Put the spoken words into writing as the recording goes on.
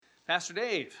Pastor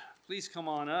Dave, please come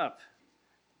on up.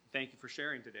 Thank you for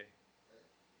sharing today.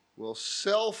 Well,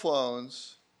 cell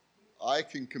phones I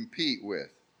can compete with.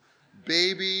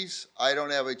 Babies, I don't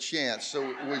have a chance.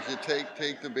 So would you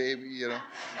take the baby, you know?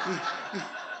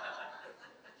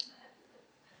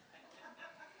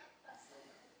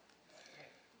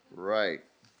 Right.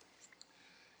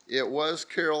 It was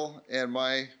Carol and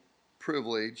my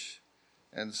privilege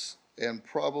and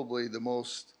probably the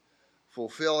most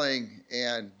fulfilling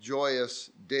and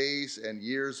joyous days and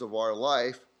years of our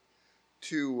life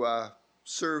to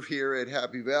serve here at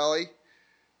Happy Valley.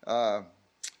 For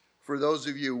those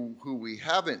of you who we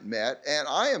haven't met, and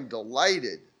I am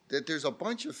delighted that there's a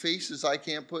bunch of faces I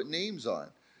can't put names on.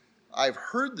 I've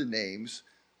heard the names,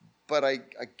 but I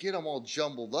get them all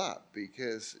jumbled up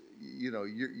because you know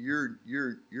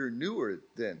you're newer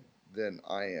than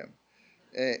I am,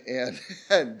 and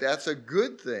that's a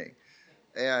good thing.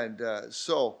 And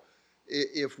so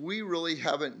if we really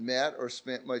haven't met or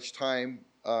spent much time,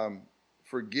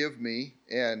 forgive me,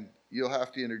 and you'll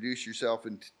have to introduce yourself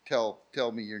and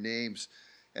tell me your names.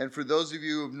 And for those of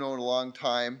you who have known a long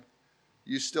time,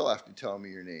 you still have to tell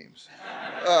me your names.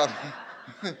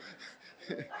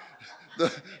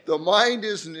 The mind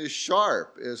isn't as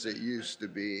sharp as it used to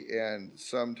be, and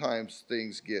sometimes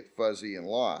things get fuzzy and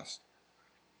lost.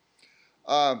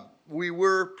 We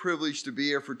were privileged to be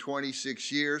here for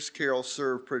 26 years. Carol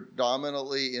served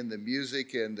predominantly in the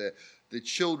music and the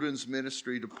children's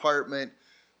ministry department.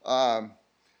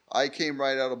 I came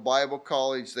right out of Bible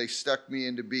college. They stuck me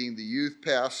into being the youth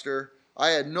pastor. I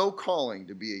had no calling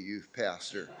to be a youth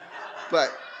pastor,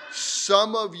 but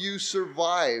some of you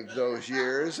survived those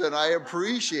years, and I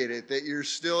appreciate it that you're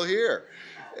still here,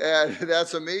 and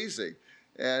that's amazing.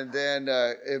 And then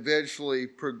eventually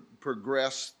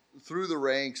progressed through the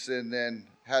ranks, and then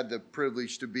had the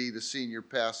privilege to be the senior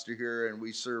pastor here, and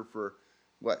we served for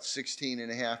 16 and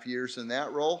a half years in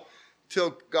that role,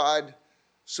 till God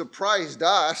surprised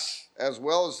us as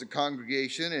well as the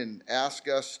congregation and asked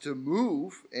us to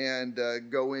move and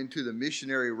go into the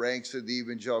missionary ranks of the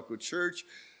evangelical church.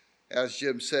 As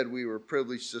Jim said, we were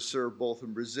privileged to serve both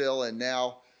in Brazil and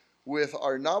now with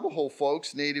our Navajo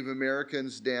folks, Native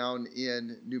Americans down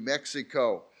in New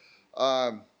Mexico.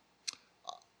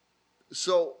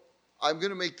 So I'm going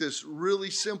to make this really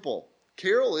simple.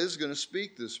 Carol is going to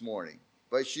speak this morning,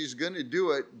 but she's going to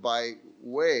do it by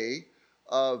way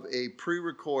of a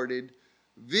pre-recorded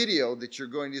video that you're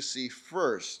going to see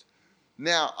first.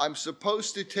 Now, I'm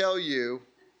supposed to tell you,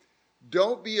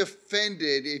 don't be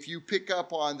offended if you pick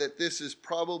up on that this is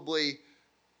probably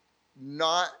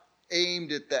not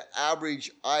aimed at the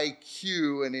average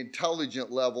IQ and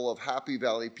intelligent level of Happy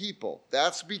Valley people.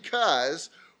 That's because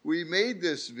we made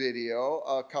this video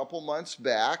a couple months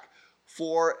back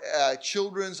for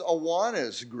Children's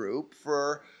Awanas group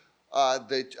for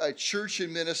a church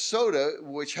in Minnesota,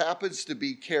 which happens to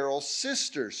be Carol's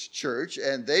sister's church,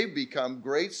 and they've become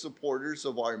great supporters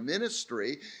of our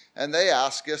ministry, and they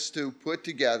asked us to put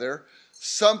together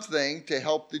something to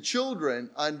help the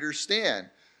children understand.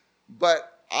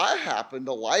 But I happen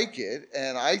to like it,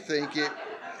 and I think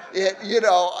it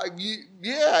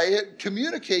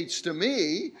communicates to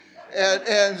me,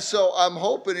 and so I'm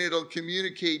hoping it'll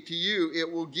communicate to you.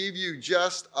 It will give you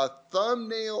just a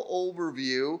thumbnail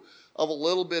overview of a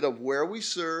little bit of where we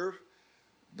serve,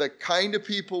 the kind of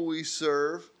people we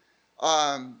serve,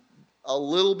 a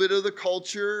little bit of the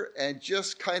culture, and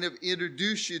just kind of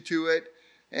introduce you to it.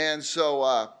 And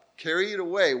so carry it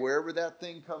away. Wherever that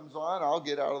thing comes on, I'll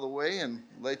get out of the way and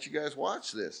let you guys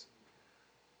watch this.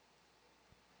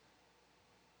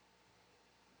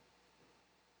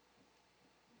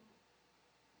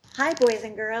 Hi, boys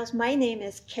and girls. My name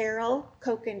is Carol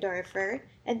Kokendorfer,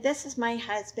 and this is my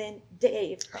husband,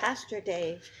 Dave, Pastor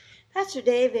Dave. Pastor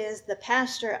Dave is the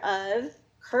pastor of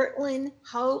Kirtland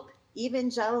Hope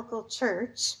Evangelical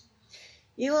Church.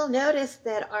 You will notice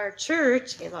that our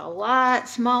church is a lot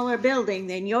smaller building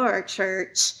than your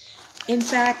church. In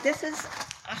fact, this is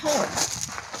a home.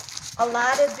 A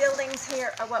lot of buildings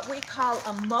here are what we call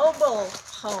a mobile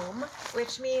home,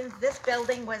 which means this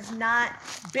building was not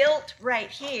built right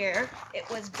here. It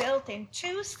was built in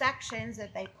two sections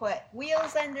that they put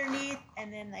wheels underneath,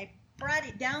 and then they brought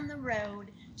it down the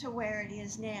road to where it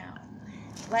is now.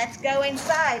 Let's go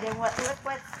inside and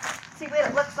see what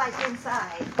it looks like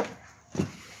inside.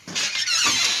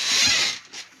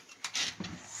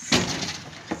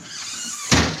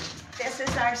 This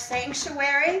is our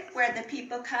sanctuary where the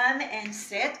people come and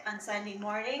sit on Sunday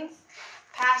mornings.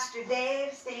 Pastor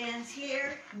Dave stands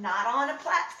here, not on a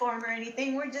platform or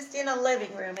anything. We're just in a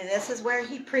living room, and this is where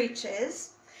he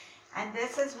preaches. And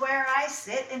this is where I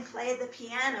sit and play the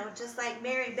piano, just like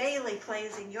Mary Bailey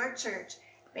plays in your church.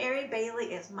 Mary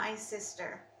Bailey is my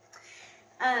sister.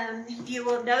 You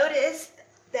will notice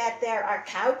that there are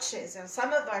couches, and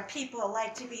some of our people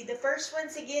like to be the first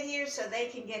ones to get here so they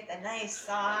can get the nice,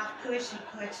 soft, cushions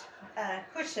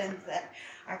that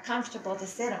are comfortable to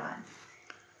sit on.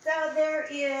 So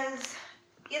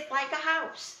it's like a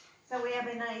house. So we have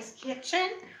a nice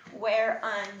kitchen where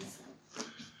on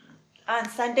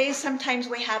Sundays, sometimes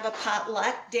we have a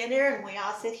potluck dinner and we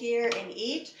all sit here and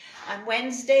eat. On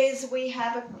Wednesdays, we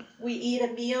eat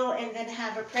a meal and then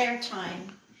have a prayer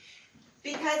time.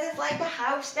 Because it's like a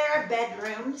house, there are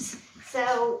bedrooms.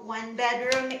 So one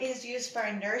bedroom is used for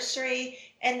a nursery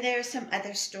and there's some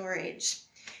other storage.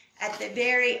 At the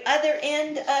very other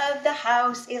end of the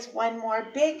house is one more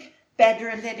big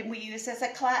bedroom that we use as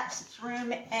a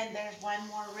classroom, and there's one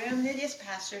more room that is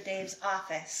Pastor Dave's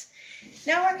office.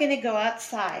 Now we're going to go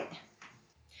outside.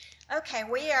 Okay,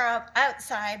 we are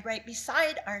outside right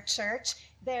beside our church.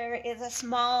 There is a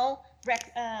small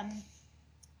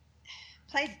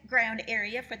playground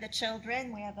area for the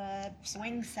children. We have a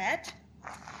swing set.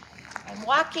 And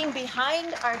walking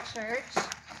behind our church,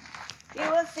 you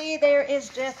will see there is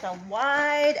just a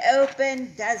wide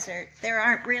open desert. There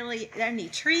aren't really any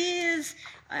trees,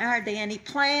 hardly any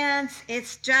plants.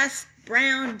 It's just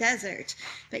brown desert.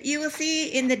 But you will see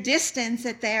in the distance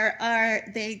that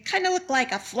they kind of look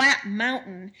like a flat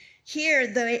mountain. Here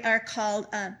they are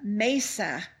called a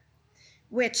mesa,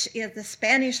 which is the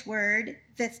Spanish word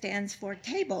that stands for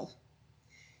table.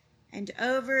 And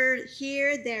over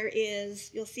here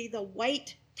you'll see the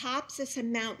white tops of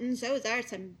some mountains. Those are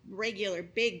some regular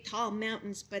big tall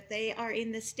mountains, but they are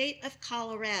in the state of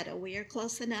Colorado. We are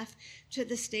close enough to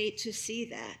the state to see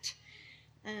that.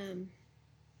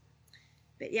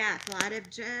 But yeah, a lot of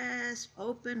just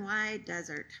open wide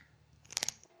desert.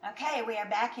 Okay, we are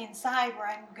back inside where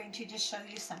I'm going to just show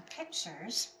you some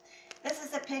pictures. This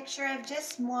is a picture of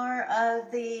just more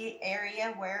of the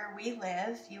area where we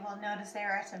live. You will notice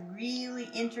there are some really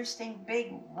interesting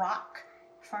big rock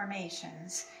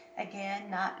formations. Again,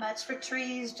 not much for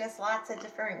trees, just lots of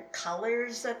different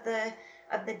colors of the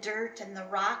dirt and the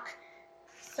rock.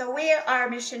 So we are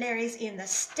missionaries in the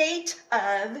state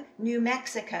of New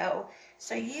Mexico.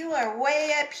 So you are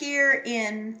way up here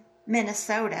in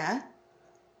Minnesota,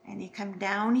 and you come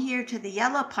down here to the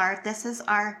yellow part. This is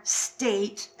our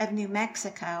state of New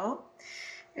Mexico.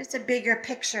 There's a bigger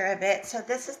picture of it. So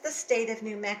this is the state of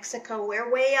New Mexico. We're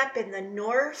way up in the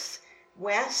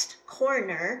northwest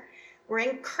corner. We're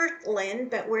in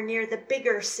Kirtland, but we're near the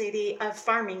bigger city of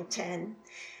Farmington.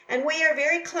 And we are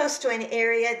very close to an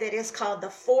area that is called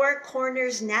the Four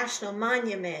Corners National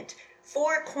Monument.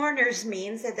 Four corners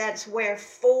means that that's where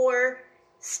four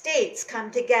states come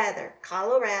together: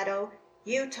 Colorado,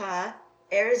 Utah,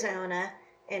 Arizona,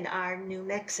 and our New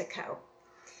Mexico.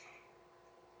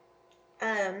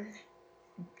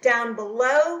 Down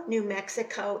below New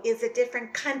Mexico is a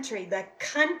different country, the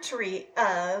country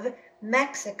of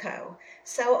Mexico.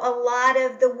 So a lot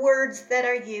of the words that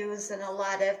are used and a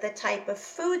lot of the type of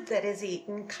food that is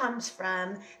eaten comes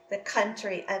from the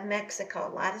country of Mexico,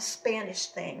 a lot of Spanish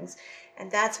things. And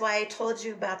that's why I told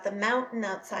you about the mountain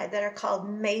outside that are called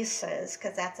mesas,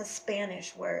 because that's a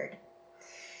Spanish word.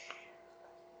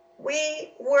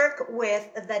 We work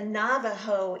with the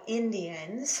Navajo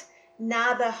Indians.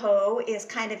 Navajo is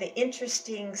kind of an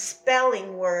interesting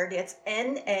spelling word. It's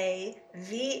N-A-V-A-J-O,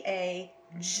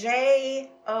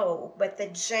 but the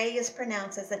J is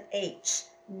pronounced as an H,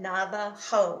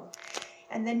 Navajo.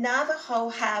 And the Navajo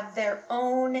have their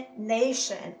own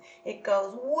nation. It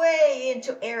goes way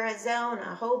into Arizona,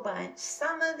 a whole bunch,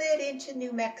 some of it into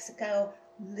New Mexico,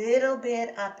 little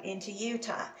bit up into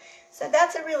Utah. So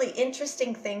that's a really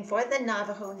interesting thing for the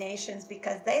Navajo nations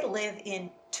because they live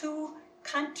in two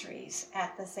countries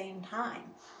at the same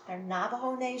time. They're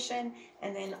Navajo Nation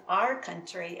and then our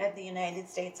country of the United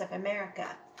States of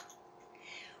America.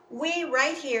 We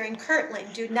right here in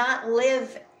Kirtland do not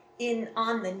live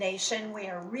on the nation. We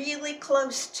are really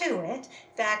close to it.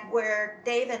 In fact, where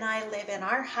Dave and I live in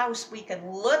our house, we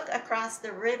can look across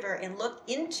the river and look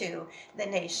into the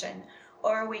nation,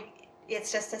 or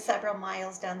it's just several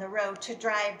miles down the road to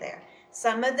drive there.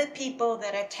 Some of the people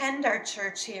that attend our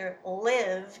church here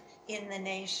live in the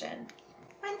nation.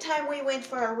 One time we went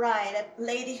for a ride. A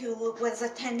lady who was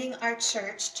attending our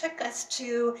church took us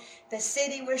to the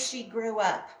city where she grew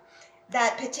up.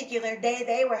 That particular day,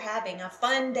 they were having a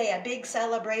fun day, a big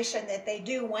celebration that they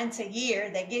do once a year.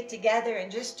 They get together and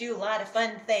just do a lot of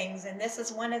fun things. And this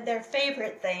is one of their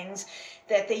favorite things,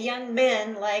 that the young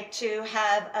men like to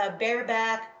have a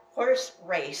bareback horse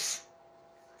race.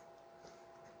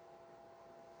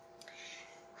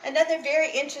 Another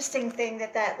very interesting thing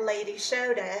that that lady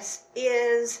showed us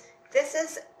is this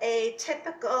is a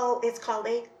typical, it's called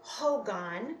a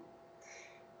hogan.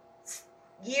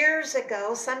 Years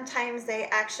ago, sometimes they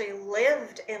actually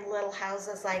lived in little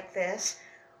houses like this.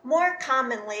 More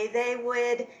commonly, they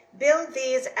would build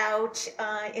these out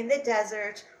in the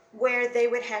desert where they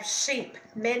would have sheep.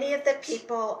 Many of the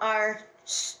people are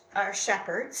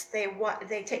shepherds.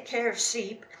 They take care of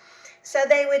sheep. So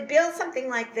they would build something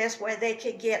like this where they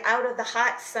could get out of the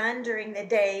hot sun during the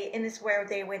day, and it's where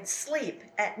they would sleep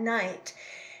at night.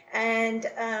 And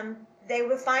they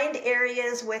would find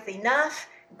areas with enough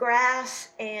grass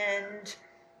and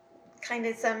kind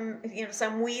of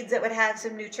some weeds that would have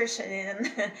some nutrition in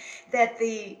them that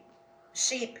the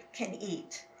sheep can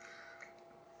eat.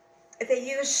 They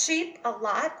use sheep a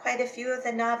lot. Quite a few of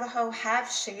the Navajo have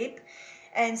sheep.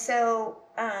 And so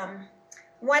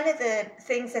one of the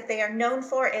things that they are known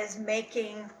for is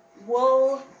making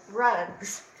wool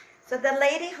rugs. So the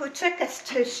lady who took us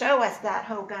to show us that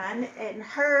hogan,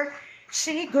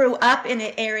 she grew up in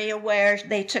an area where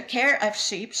they took care of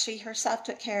sheep. She herself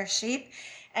took care of sheep.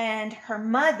 And her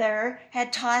mother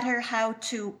had taught her how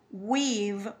to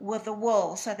weave with the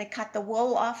wool. So they cut the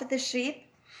wool off of the sheep,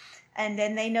 and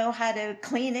then they know how to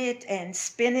clean it and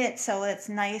spin it so it's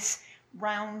nice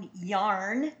round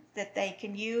yarn that they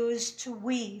can use to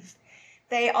weave.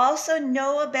 They also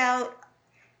know about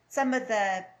some of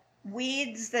the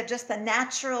weeds, just the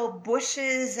natural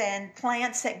bushes and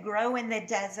plants that grow in the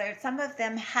desert. Some of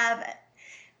them have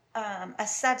a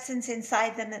substance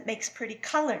inside them that makes pretty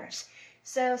colors.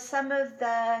 So some of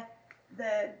the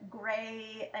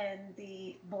gray and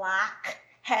the black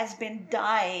has been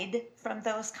dyed from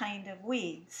those kind of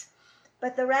weeds.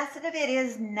 But the rest of it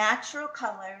is natural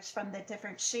colors from the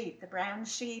different sheep, the brown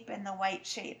sheep and the white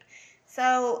sheep.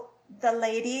 So the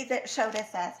lady that showed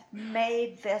us that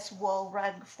made this wool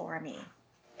rug for me.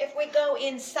 If we go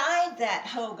inside that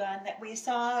hogan that we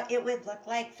saw, it would look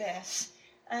like this.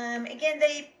 Again,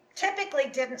 they typically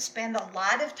didn't spend a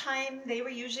lot of time. They were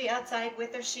usually outside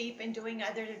with their sheep and doing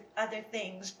other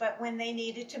things. But when they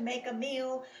needed to make a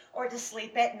meal or to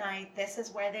sleep at night, this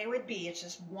is where they would be. It's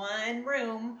just one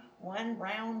room, one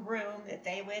round room that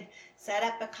they would set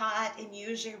up a cot, and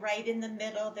usually right in the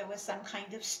middle there was some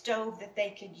kind of stove that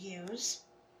they could use.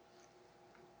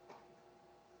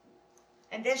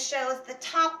 And this shows the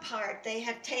top part. They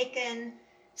have taken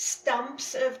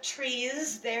stumps of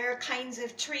trees. Their kinds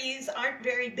of trees aren't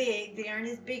very big. They aren't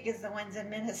as big as the ones in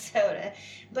Minnesota,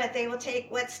 but they will take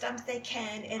what stumps they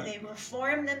can and they will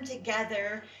form them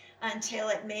together until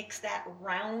it makes that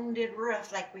rounded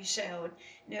roof like we showed.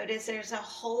 Notice there's a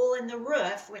hole in the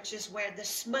roof, which is where the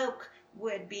smoke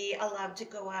would be allowed to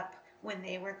go up when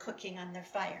they were cooking on their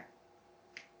fire.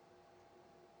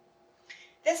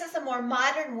 This is a more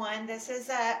modern one. This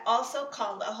is also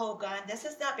called a hogan. This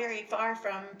is not very far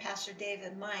from Pastor Dave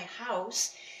and my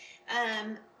house.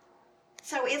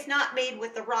 So it's not made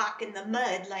with the rock and the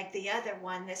mud like the other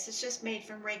one. This is just made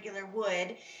from regular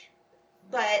wood.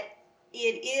 But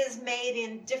it is made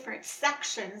in different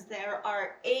sections. There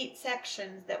are 8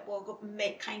 sections that will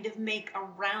make a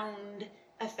round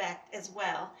effect as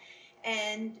well.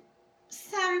 And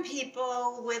some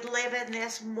people would live in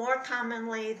this. More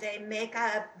commonly, they make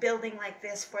a building like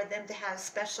this for them to have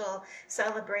special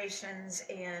celebrations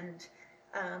and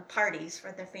parties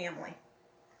for their family.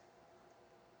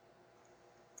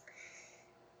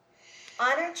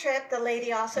 On our trip, the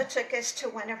lady also took us to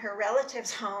one of her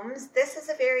relatives' homes. This is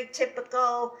a very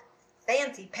typical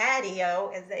fancy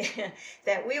patio,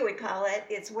 that we would call it.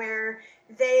 It's where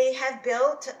they have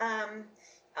built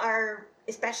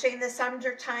especially in the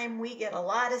summertime, we get a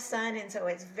lot of sun, and so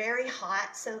it's very hot.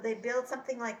 So they build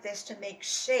something like this to make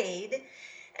shade.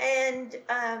 And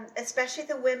especially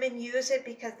the women use it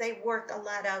because they work a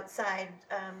lot outside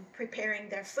preparing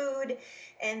their food,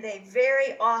 and they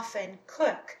very often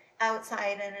cook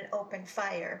outside in an open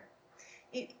fire.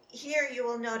 Here you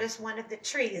will notice one of the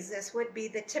trees. This would be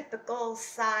the typical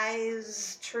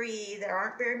size tree. There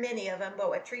aren't very many of them, but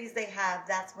what trees they have,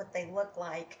 that's what they look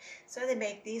like. So they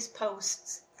make these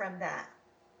posts from that.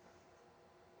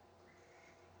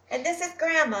 And this is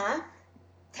Grandma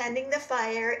tending the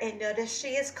fire, and notice she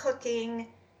is cooking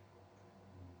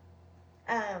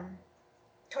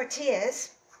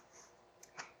tortillas.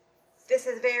 This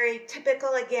is very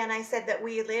typical. Again, I said that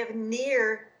we live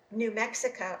near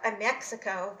Mexico,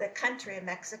 the country of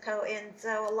Mexico, and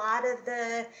so a lot of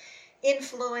the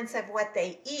influence of what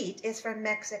they eat is from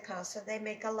Mexico, so they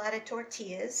make a lot of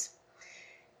tortillas.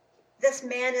 This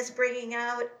man is bringing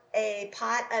out a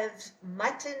pot of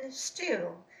mutton stew.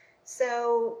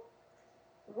 So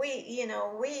we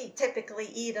typically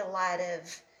eat a lot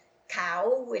of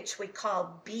cow, which we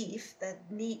call beef. The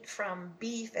meat from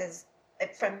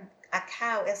a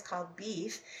cow is called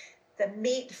beef. The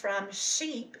meat from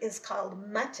sheep is called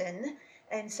mutton.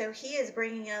 And so he is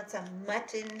bringing out some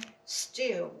mutton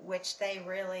stew, which they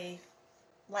really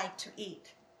like to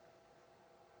eat.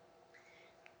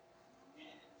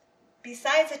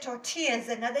 Besides the tortillas,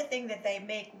 another thing that they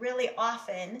make really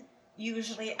often,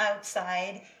 usually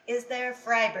outside, is their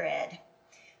fry bread.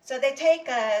 So they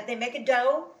make a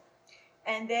dough,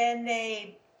 and then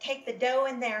they take the dough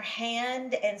in their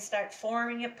hand and start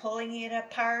forming it, pulling it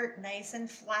apart nice and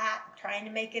flat, trying to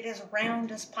make it as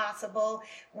round as possible.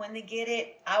 When they get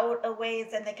it out a ways,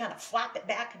 then they kind of flap it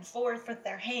back and forth with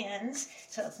their hands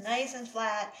so it's nice and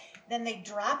flat. Then they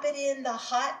drop it in the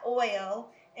hot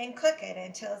oil and cook it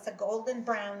until it's a golden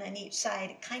brown on each side.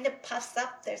 It kind of puffs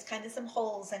up. There's kind of some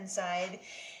holes inside.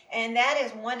 And that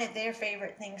is one of their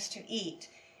favorite things to eat.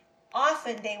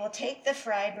 Often they will take the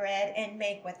fry bread and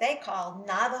make what they call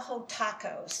Navajo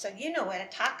tacos. So you know what a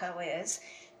taco is.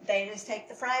 They just take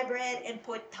the fry bread and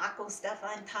put taco stuff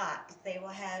on top. They will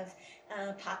have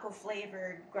taco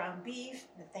flavored ground beef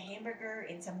with the hamburger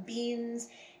and some beans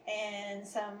and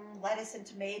some lettuce and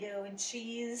tomato and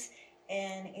cheese.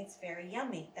 And it's very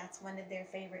yummy. That's one of their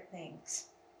favorite things.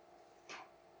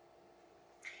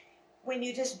 When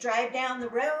you just drive down the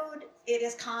road, it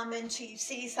is common to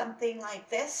see something like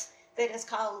this that is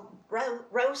called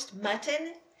roast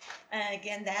mutton.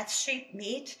 Again, that's sheep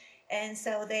meat. And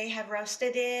so they have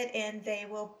roasted it, and they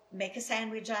will make a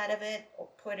sandwich out of it,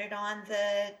 put it on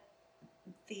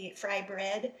the fry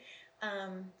bread,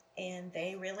 and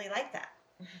they really like that.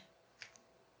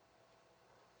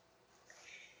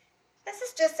 This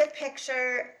is just a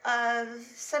picture of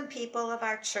some people of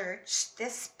our church.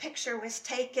 This picture was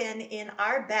taken in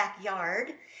our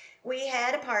backyard. We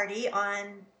had a party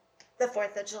on the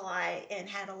 4th of July and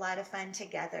had a lot of fun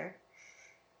together.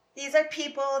 These are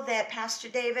people that Pastor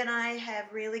Dave and I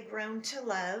have really grown to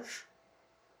love.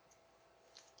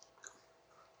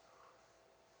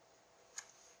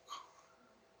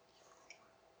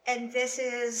 And this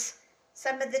is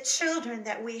some of the children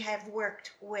that we have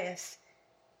worked with.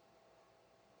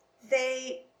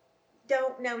 They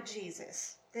don't know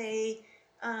Jesus. Many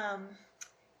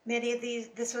of these,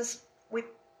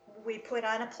 we put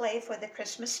on a play for the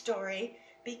Christmas story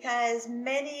because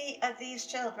many of these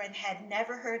children had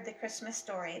never heard the Christmas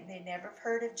story. They never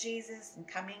heard of Jesus and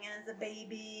coming as a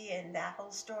baby and that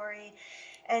whole story.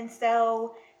 And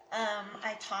so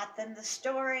I taught them the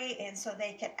story, and so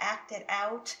they could act it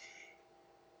out.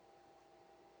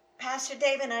 Pastor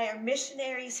Dave and I are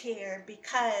missionaries here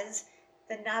because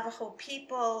the Navajo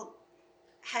people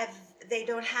they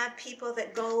don't have people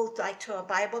that go like to a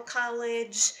Bible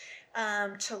college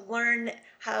to learn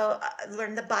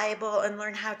the Bible and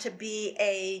learn how to be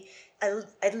a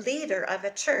leader of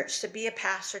a church, to be a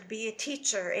pastor, to be a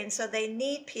teacher. And so they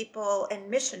need people and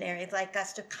missionaries like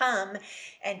us to come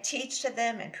and teach to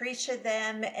them and preach to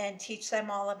them and teach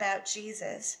them all about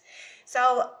Jesus.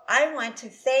 So I want to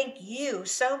thank you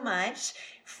so much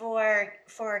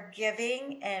for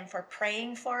giving and for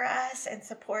praying for us and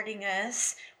supporting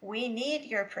us. We need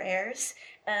your prayers.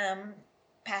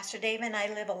 Pastor Dave and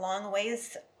I live a long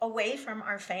ways away from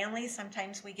our family.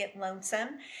 Sometimes we get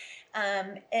lonesome.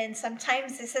 And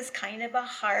sometimes this is kind of a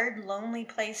hard, lonely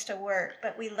place to work.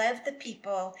 But we love the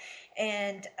people,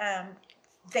 and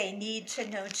they need to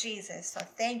know Jesus. So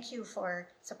thank you for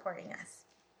supporting us.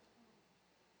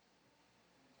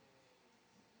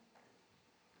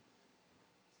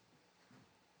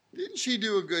 Didn't she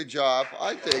do a good job?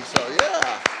 I think so.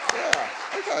 Yeah,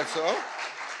 I thought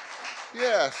so.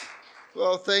 Yes.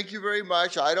 Well, thank you very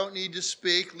much. I don't need to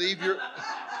speak. Leave your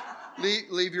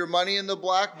money in the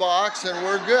black box, and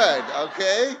we're good.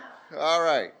 Okay? All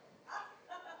right.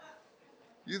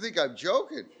 You think I'm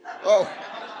joking? Oh.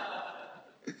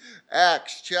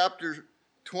 Acts chapter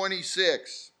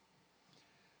 26.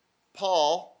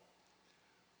 Paul,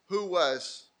 who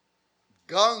was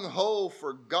gung-ho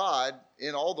for God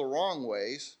in all the wrong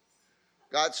ways,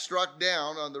 got struck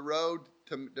down on the road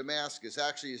to Damascus.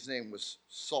 Actually, his name was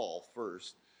Saul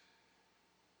first.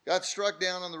 Got struck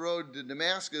down on the road to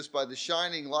Damascus by the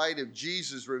shining light of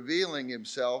Jesus revealing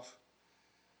himself.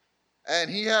 And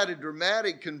he had a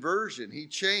dramatic conversion. He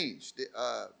changed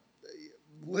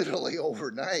literally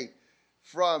overnight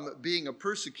from being a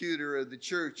persecutor of the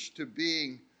church to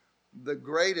being the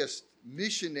greatest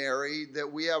missionary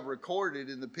that we have recorded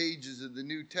in the pages of the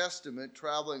New Testament,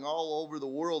 traveling all over the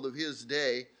world of his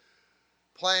day,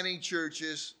 planting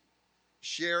churches,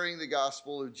 sharing the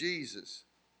gospel of Jesus.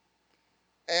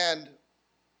 And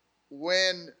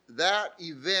when that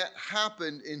event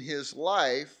happened in his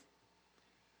life,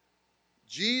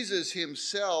 Jesus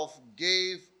himself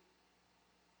gave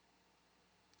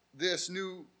this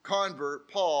new convert,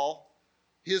 Paul,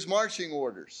 his marching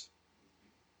orders.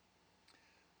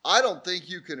 I don't think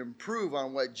you can improve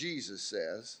on what Jesus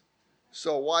says,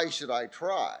 so why should I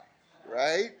try,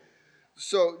 right?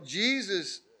 So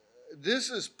Jesus, this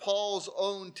is Paul's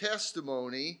own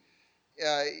testimony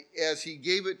as he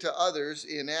gave it to others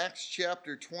in Acts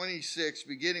chapter 26,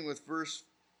 beginning with verse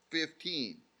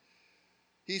 15.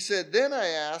 He said, "Then I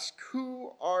asked,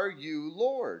 'Who are you,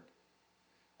 Lord?'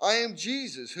 'I am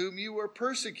Jesus, whom you are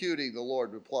persecuting,' the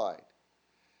Lord replied.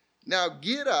 'Now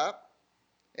get up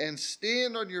and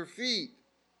stand on your feet.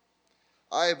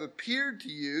 I have appeared to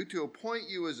you to appoint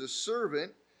you as a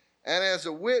servant and as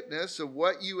a witness of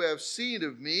what you have seen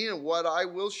of me and what I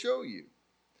will show you.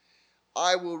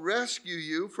 I will rescue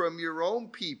you from your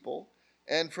own people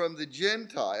and from the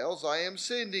Gentiles. I am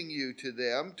sending you to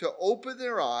them to open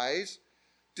their eyes,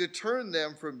 to turn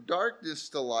them from darkness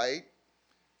to light,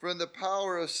 from the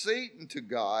power of Satan to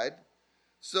God,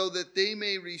 so that they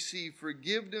may receive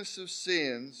forgiveness of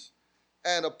sins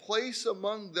and a place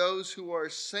among those who are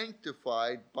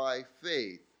sanctified by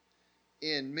faith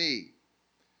in me.'"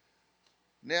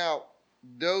 Now,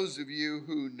 those of you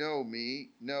who know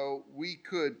me know we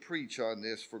could preach on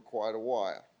this for quite a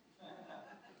while.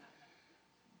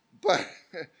 But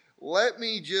let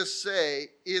me just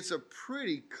say, it's a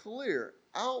pretty clear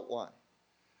outline.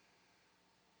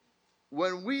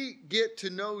 When we get to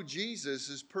know Jesus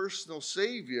as personal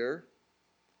Savior,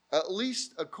 at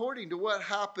least according to what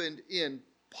happened in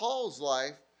Paul's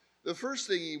life, the first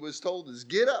thing he was told is,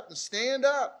 get up and stand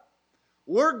up.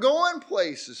 We're going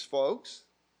places, folks.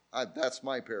 That's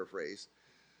my paraphrase.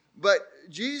 But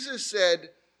Jesus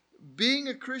said, being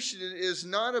a Christian is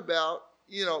not about,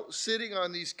 sitting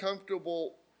on these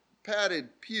comfortable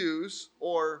padded pews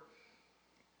or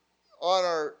on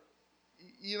our,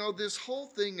 this whole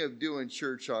thing of doing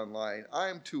church online.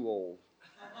 I'm too old.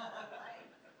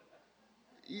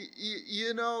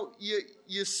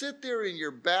 You sit there in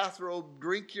your bathrobe,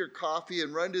 drink your coffee,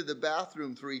 and run to the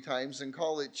bathroom 3 times and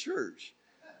call it church.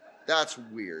 That's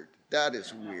weird. That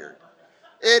is weird.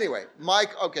 Anyway,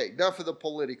 Mike, okay, enough of the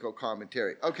political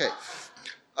commentary. Okay.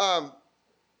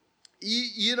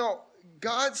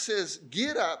 God says,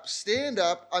 get up, stand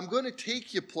up. I'm going to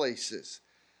take you places.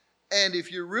 And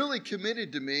if you're really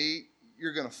committed to me,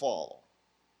 you're going to follow.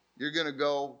 You're going to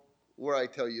go where I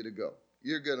tell you to go.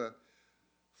 You're going to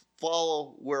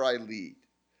follow where I lead.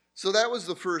 So that was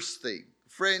the first thing.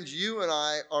 Friends, you and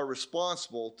I are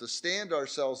responsible to stand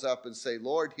ourselves up and say,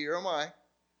 Lord, here am I.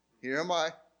 Here am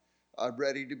I. I'm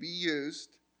ready to be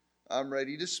used. I'm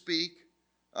ready to speak.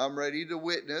 I'm ready to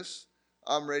witness.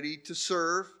 I'm ready to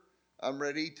serve. I'm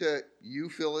ready to, you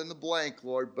fill in the blank,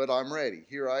 Lord, but I'm ready.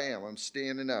 Here I am. I'm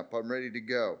standing up. I'm ready to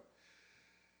go.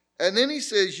 And then he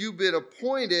says, you've been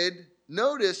appointed,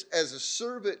 notice, as a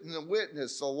servant and a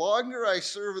witness. The longer I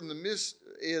serve in the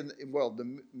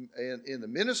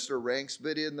minister ranks,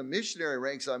 but in the missionary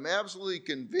ranks, I'm absolutely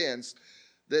convinced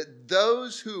that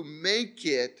those who make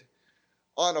it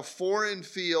on a foreign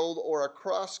field or a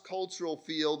cross-cultural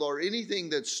field or anything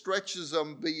that stretches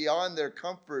them beyond their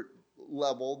comfort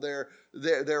level, their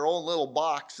own little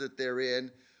box that they're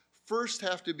in, first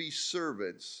have to be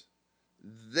servants.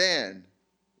 Then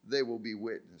they will be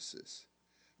witnesses.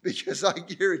 Because I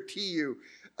guarantee you,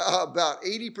 about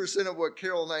 80% of what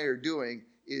Carol and I are doing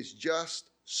is just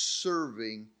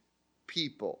serving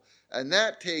people. And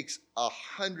that takes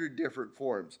 100 different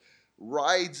forms.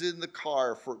 Rides in the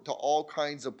car to all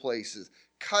kinds of places,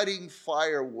 cutting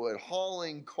firewood,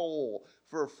 hauling coal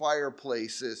for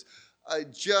fireplaces,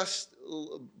 just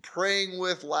praying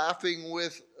with, laughing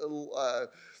with,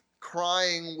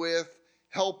 crying with,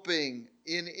 helping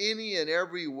in any and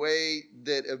every way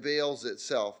that avails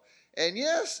itself. And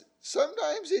yes,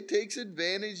 sometimes it takes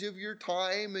advantage of your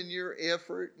time and your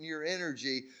effort and your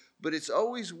energy, but it's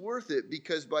always worth it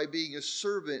because by being a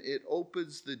servant, it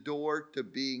opens the door to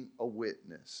being a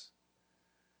witness,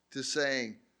 to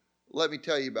saying, let me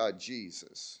tell you about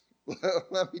Jesus.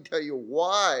 Let me tell you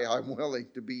why I'm willing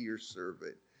to be your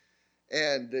servant,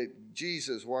 and that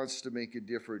Jesus wants to make a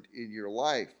difference in your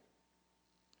life.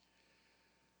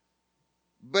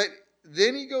 But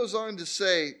then he goes on to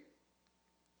say,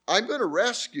 I'm going to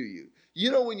rescue you.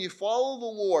 When you follow the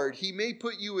Lord, he may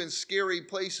put you in scary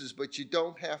places, but you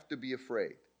don't have to be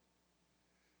afraid.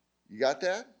 You got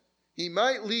that? He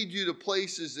might lead you to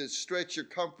places that stretch your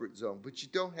comfort zone, but you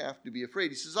don't have to be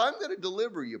afraid. He says, I'm going to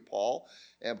deliver you, Paul.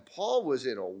 And Paul was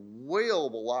in a whale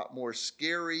of a lot more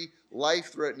scary,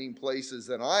 life-threatening places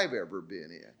than I've ever been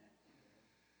in.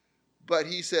 but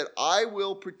he said, I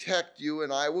will protect you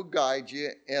and I will guide you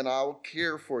and I will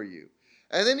care for you.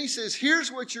 And then he says, here's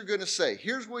what you're going to say.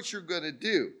 Here's what you're going to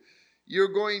do. You're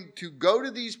going to go to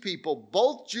these people,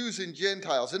 both Jews and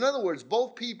Gentiles. In other words,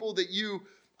 both people that you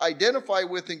identify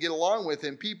with and get along with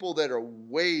and people that are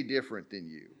way different than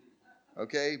you.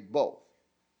 Okay? Both.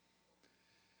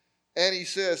 And he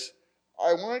says,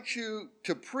 I want you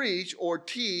to preach or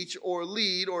teach or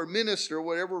lead or minister,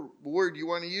 whatever word you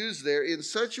want to use there, in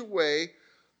such a way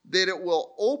that it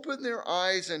will open their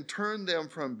eyes and turn them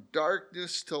from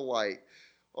darkness to light.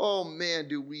 Oh man,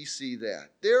 do we see that.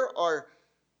 There are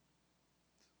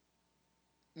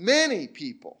many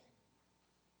people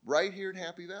right here in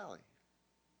Happy Valley,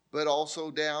 but also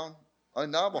down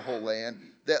on Navajo land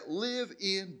that live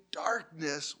in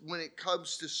darkness when it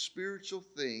comes to spiritual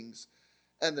things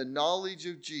and the knowledge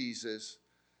of Jesus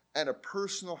and a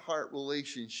personal heart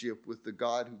relationship with the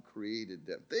God who created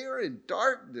them. They are in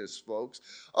darkness, folks.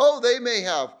 Oh, they may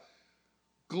have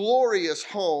glorious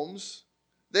homes.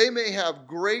 They may have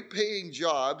great paying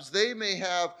jobs. They may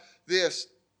have this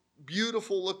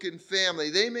beautiful looking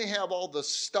family. They may have all the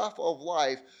stuff of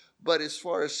life, but as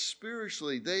far as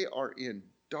spiritually, they are in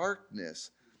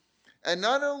darkness. And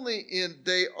not only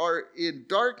they are in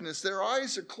darkness, their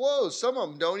eyes are closed. Some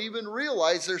of them don't even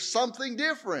realize there's something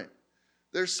different.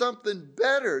 There's something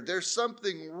better. There's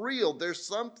something real. There's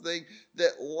something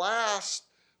that lasts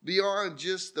beyond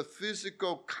just the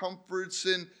physical comforts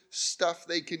and stuff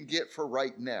they can get for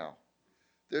right now.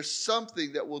 There's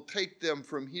something that will take them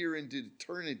from here into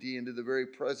eternity, into the very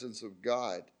presence of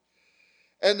God.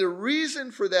 And the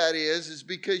reason for that is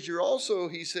because you're also,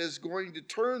 he says, going to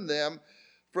turn them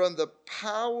from the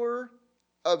power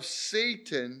of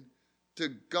Satan to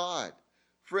God.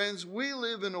 Friends, we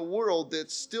live in a world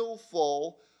that's still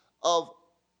full of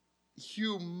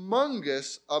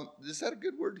humongous, is that a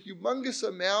good word? Humongous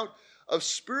amount of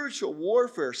spiritual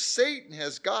warfare. Satan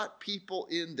has got people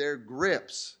in their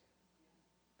grips.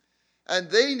 And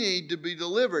they need to be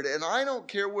delivered. And I don't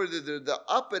care whether they're the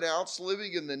up and outs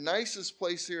living in the nicest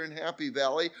place here in Happy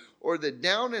Valley or the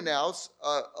down and outs,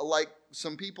 like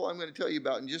some people I'm going to tell you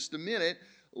about in just a minute,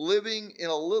 living in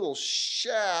a little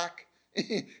shack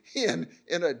in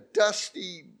a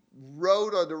dusty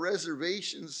road on the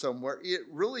reservation somewhere. It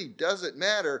really doesn't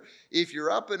matter. If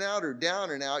you're up and out or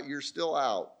down and out, you're still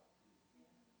out.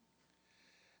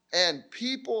 And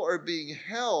people are being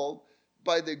held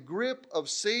by the grip of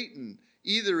Satan,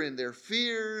 either in their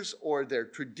fears or their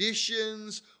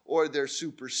traditions or their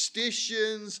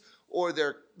superstitions or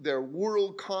their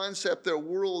world concept, their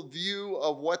world view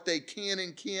of what they can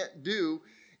and can't do,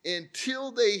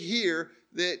 until they hear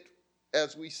that,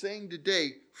 as we sang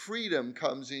today, freedom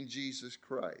comes in Jesus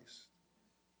Christ.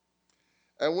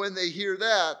 And when they hear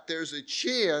that, there's a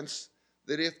chance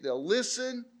that if they'll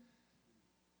listen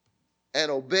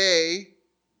and obey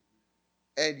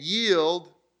and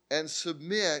yield and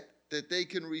submit, that they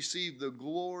can receive the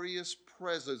glorious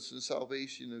presence and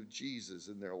salvation of Jesus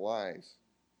in their lives.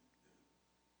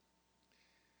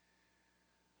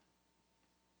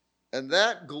 And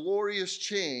that glorious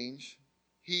change,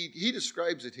 he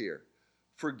describes it here.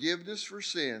 Forgiveness for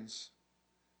sins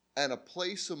and a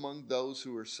place among those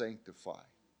who are sanctified.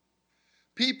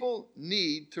 People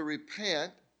need to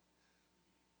repent,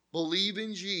 believe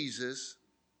in Jesus,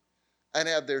 and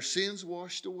have their sins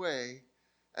washed away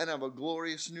and have a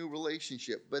glorious new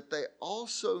relationship. But they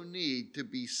also need to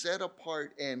be set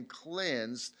apart and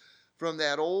cleansed from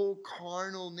that old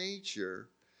carnal nature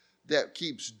that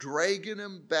keeps dragging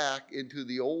them back into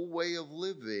the old way of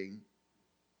living,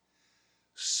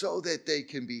 so that they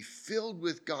can be filled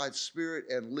with God's Spirit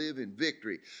and live in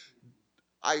victory.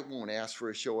 I won't ask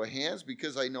for a show of hands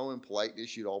because I know in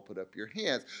politeness you'd all put up your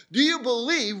hands. Do you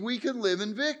believe we can live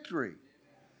in victory?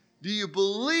 Do you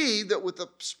believe that with the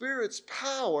Spirit's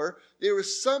power, there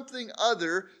is something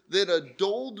other than a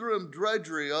doldrum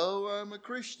drudgery? Oh, I'm a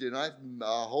Christian. I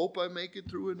hope I make it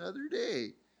through another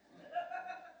day.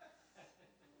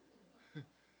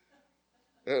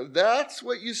 That's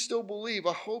what you still believe.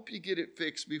 I hope you get it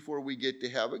fixed before we get to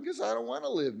heaven, because I don't want to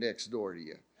live next door to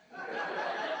you.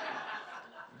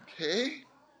 Okay?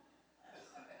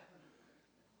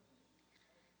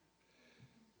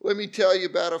 Let me tell you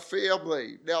about a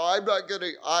family. Now, I'm not going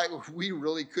to, we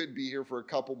really could be here for a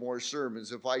couple more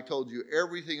sermons if I told you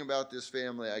everything about this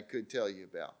family I could tell you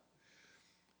about.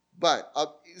 But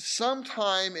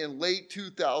sometime in late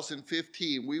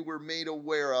 2015, we were made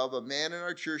aware of a man in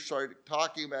our church started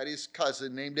talking about his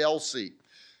cousin named Elsie.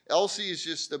 Elsie is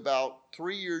just about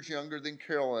 3 years younger than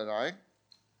Carol and I.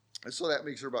 And so that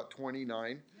makes her about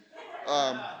 29.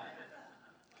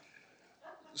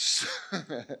 So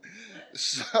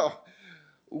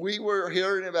we were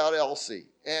hearing about Elsie,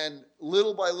 and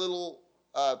little by little,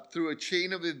 through a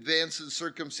chain of events and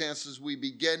circumstances, we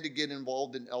began to get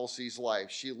involved in Elsie's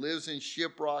life. She lives in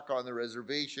Shiprock on the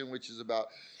reservation, which is about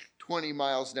 20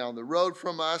 miles down the road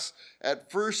from us.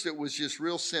 At first, it was just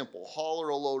real simple. Haul her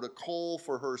a load of coal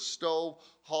for her stove,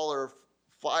 haul her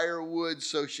firewood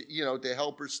so she, to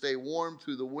help her stay warm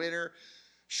through the winter.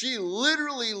 She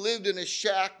literally lived in a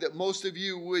shack that most of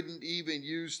you wouldn't even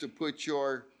use to put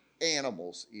your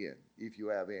animals in, if you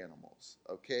have animals,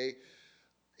 okay?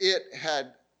 It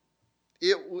had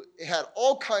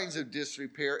all kinds of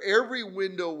disrepair. Every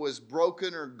window was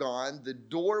broken or gone. The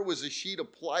door was a sheet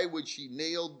of plywood she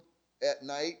nailed at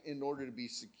night in order to be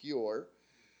secure.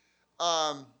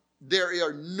 There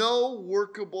are no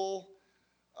workable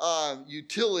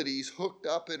utilities hooked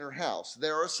up in her house.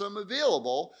 There are some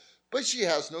available, but she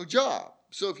has no job.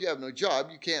 So if you have no job,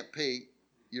 you can't pay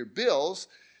your bills.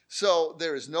 So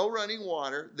there is no running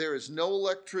water. There is no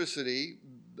electricity.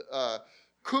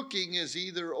 Cooking is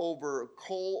either over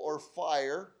coal or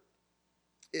fire,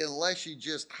 unless you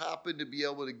just happen to be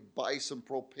able to buy some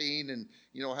propane and,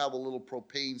 have a little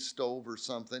propane stove or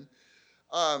something.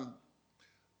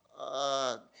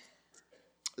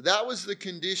 That was the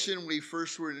condition we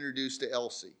first were introduced to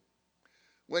Elsie.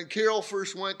 When Carol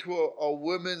first went to a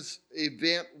women's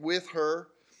event with her,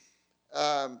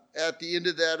 at the end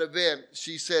of that event,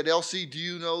 she said, "Elsie, do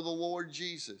you know the Lord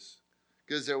Jesus?"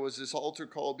 Because there was this altar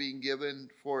call being given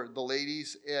for the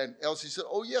ladies. And Elsie said,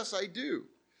 "Oh, yes, I do.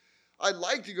 I'd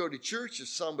like to go to church if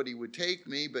somebody would take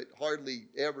me, but hardly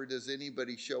ever does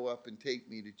anybody show up and take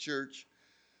me to church."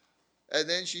 And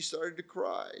then she started to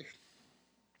cry.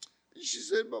 And she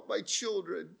said, "But my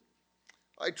children,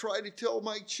 I try to tell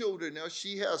my children." Now,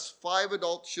 she has 5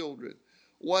 adult children.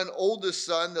 One oldest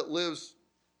son that lives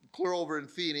clear over in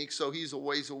Phoenix, so he's a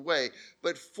ways away.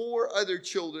 But 4 other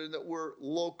children that were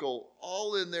local,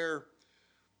 all in their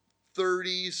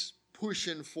 30s,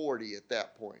 pushing 40 at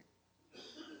that point.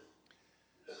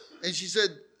 And she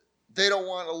said, they don't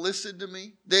want to listen to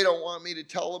me. They don't want me to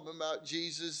tell them about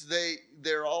Jesus.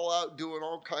 They're all out doing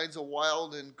all kinds of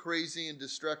wild and crazy and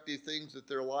destructive things with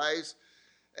their lives.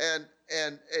 And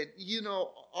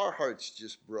our hearts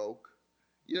just broke.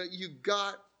 You've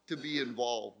got to be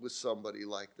involved with somebody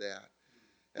like that.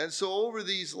 And so over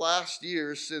these last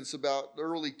years, since about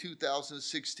early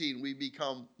 2016, we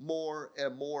become more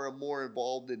and more and more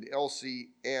involved in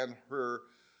Elsie and her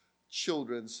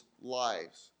children's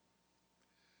lives.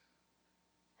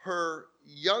 Her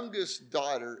youngest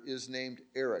daughter is named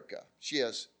Erica. She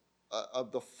has,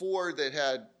 of the 4 that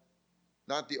had,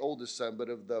 not the oldest son, but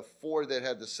of the 4 that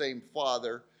had the same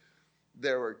father,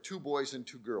 there were 2 boys and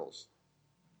 2 girls.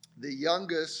 The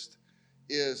youngest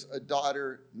is a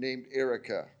daughter named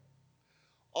Erica.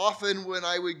 Often when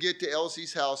I would get to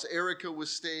Elsie's house, Erica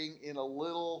was staying in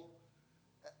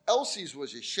Elsie's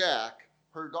was a shack.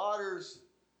 Her daughter's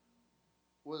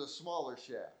was a smaller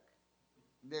shack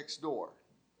next door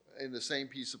in the same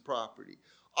piece of property.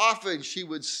 Often she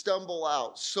would stumble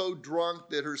out so drunk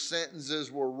that her sentences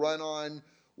were run-on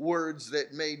words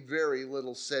that made very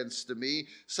little sense to me.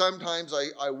 Sometimes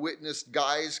I witnessed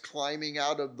guys climbing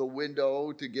out of the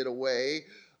window to get away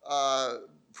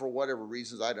for whatever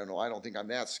reasons. I don't know. I don't think I'm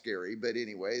that scary. But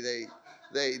anyway,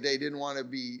 they didn't want to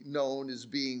be known as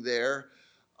being there.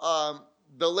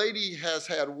 The lady has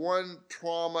had one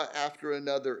trauma after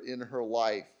another in her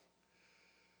life.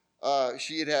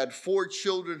 She had 4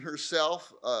 children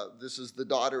herself. This is the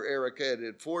daughter, Erica.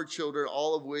 Had 4 children,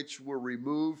 all of which were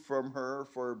removed from her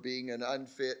for being an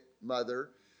unfit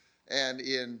mother and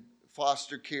in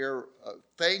foster care,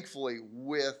 thankfully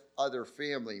with other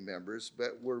family members,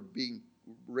 but were being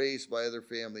raised by other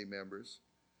family members.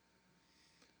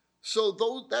 So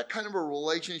that kind of a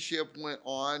relationship went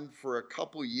on for a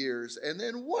couple years. And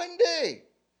then one day,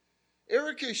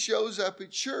 Erica shows up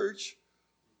at church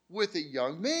with a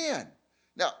young man.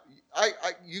 Now,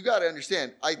 you got to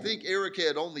understand, I think Erica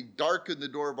had only darkened the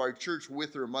door of our church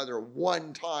with her mother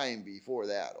one time before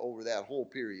that, over that whole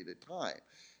period of time.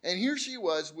 And here she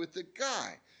was with the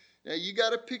guy. Now, you got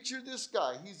to picture this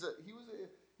guy. He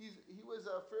was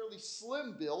a fairly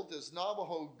slim built, as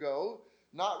Navajo go,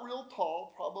 not real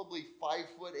tall, probably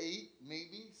 5'8",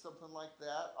 maybe something like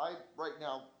that. I'm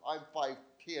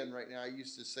 5'10" right now. I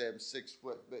used to say I'm 6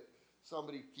 foot, but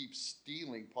somebody keeps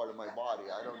stealing part of my body.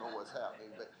 I don't know what's happening.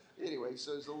 But anyway,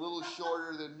 so he's a little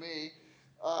shorter than me.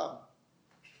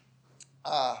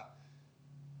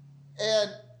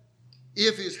 And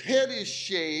if his head is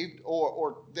shaved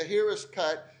or the hair is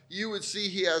cut, you would see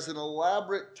he has an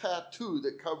elaborate tattoo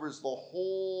that covers the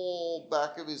whole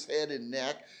back of his head and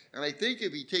neck. And I think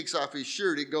if he takes off his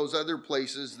shirt, it goes other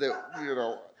places that,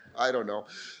 I don't know.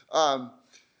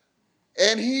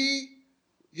 And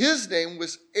his name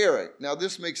was Eric. Now,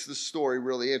 this makes the story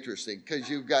really interesting because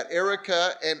you've got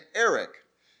Erica and Eric.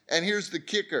 And here's the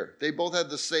kicker. They both had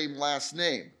the same last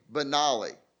name,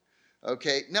 Benali.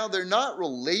 Okay, now they're not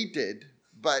related,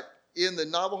 but in the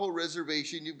Navajo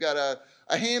reservation, you've got a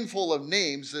handful of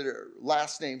names that are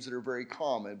last names that are very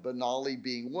common, Benali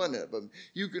being one of them.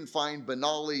 You can find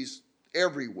Benalis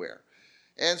everywhere.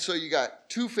 And so you got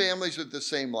two families with the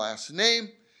same last name.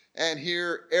 And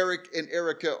here Eric and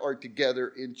Erica are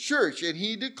together in church. And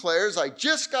he declares, I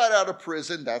just got out of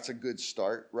prison. That's a good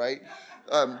start, right?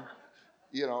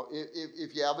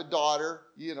 If you have a daughter,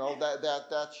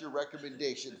 that's your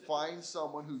recommendation. Find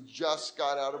someone who just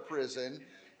got out of prison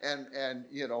and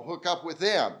hook up with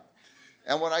them.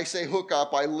 And when I say hook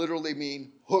up, I literally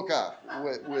mean hook up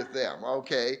with them,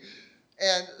 okay?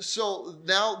 And so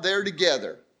now they're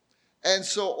together. And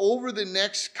so over the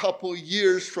next couple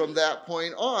years from that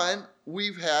point on,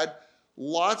 we've had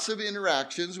lots of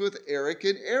interactions with Eric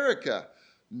and Erica.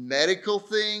 Medical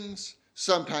things.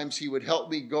 Sometimes he would help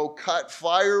me go cut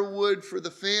firewood for the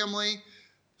family.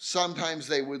 Sometimes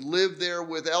they would live there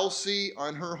with Elsie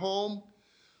on her home.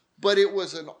 But it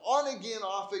was an on-again,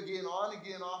 off-again,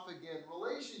 on-again, off-again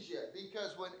relationship.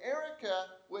 Because when Eric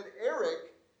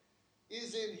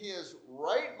is in his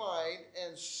right mind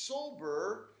and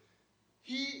sober,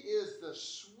 he is the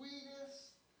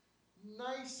sweetest,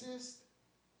 nicest.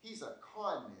 He's a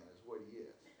con man is what he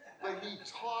is. But he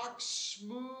talks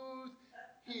smooth.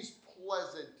 He's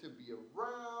pleasant to be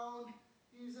around.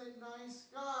 He's a nice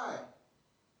guy.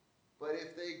 But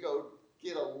if they go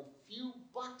get a few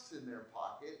bucks in their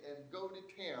pocket and go to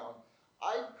town,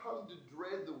 I've come to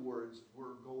dread the words,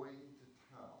 we're going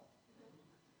to town.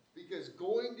 Because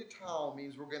going to town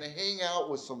means we're going to hang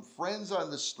out with some friends on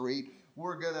the street.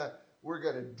 We're going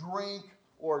to drink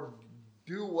or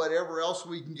do whatever else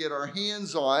we can get our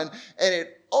hands on. And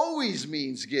it always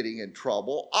means getting in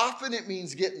trouble. Often it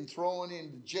means getting thrown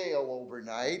into jail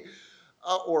overnight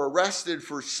or arrested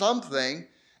for something.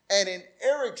 And in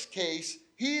Eric's case,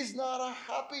 he's not a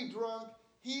happy drunk.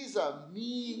 He's a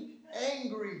mean,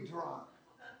 angry drunk.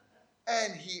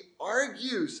 And he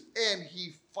argues and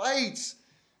he fights.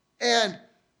 And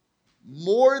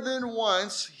more than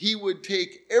once, he would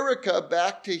take Erica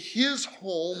back to his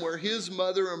home where his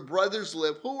mother and brothers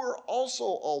live, who were also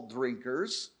all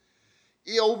drinkers,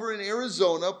 over in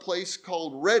Arizona, a place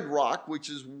called Red Rock,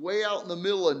 which is way out in the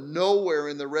middle of nowhere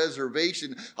in the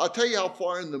reservation. I'll tell you how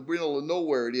far in the middle of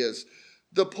nowhere it is.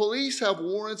 The police have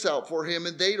warrants out for him,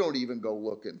 and they don't even go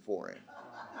looking for him.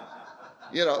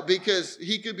 Because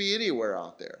he could be anywhere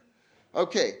out there.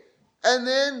 Okay. And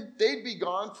then they'd be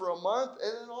gone for a month,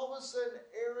 and then all of a sudden,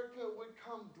 Erica would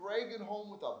come dragging home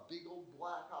with a big old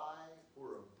black eye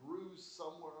or a bruise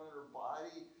somewhere on her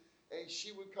body, and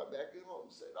she would come back home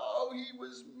and say, oh, he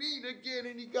was mean again,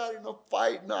 and he got in a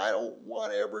fight, and I don't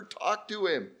want to ever talk to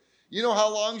him. You know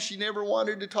how long she never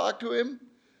wanted to talk to him?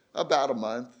 About a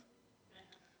month.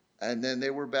 And then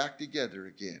they were back together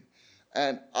again.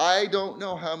 And I don't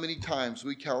know how many times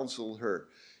we counseled her.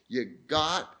 You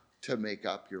got to make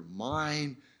up your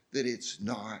mind that it's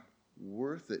not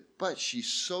worth it. But she's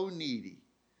so needy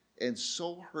and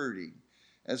so hurting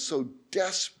and so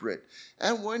desperate.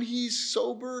 And when he's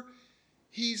sober,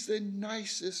 he's the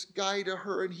nicest guy to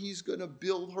her, and he's going to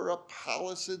build her a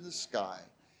palace in the sky.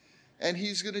 And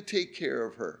he's going to take care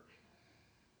of her.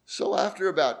 So after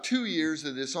about 2 years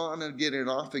of this on again and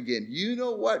off again, you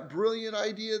know what brilliant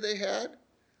idea they had?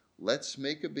 Let's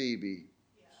make a baby.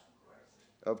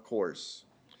 Yeah, of course.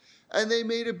 And they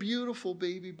made a beautiful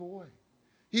baby boy.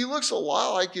 He looks a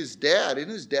lot like his dad, and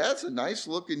his dad's a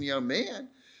nice-looking young man.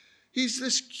 He's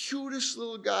this cutest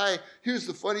little guy. Here's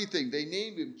the funny thing. They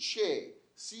named him Che,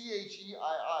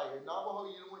 C-H-E-I-I. In Navajo,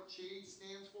 you know what Che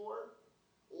stands for?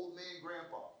 Old man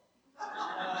grandpa.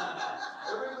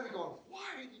 Everybody going, why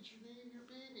did you name your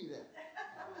baby that?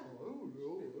 I don't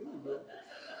know.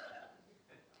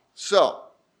 So,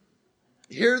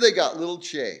 here they got little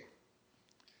Che.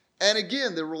 And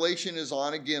again, the relation is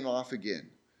on again, off again.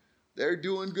 They're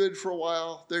doing good for a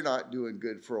while. They're not doing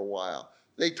good for a while.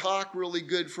 They talk really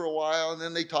good for a while, and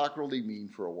then they talk really mean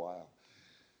for a while.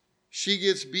 She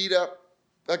gets beat up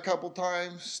a couple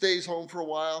times, stays home for a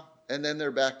while, and then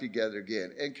they're back together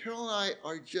again. And Carol and I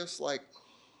are just like,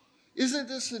 isn't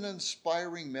this an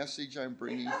inspiring message I'm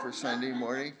bringing for Sunday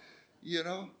morning?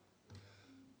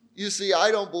 You see,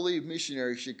 I don't believe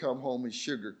missionaries should come home and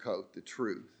sugarcoat the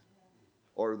truth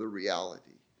or the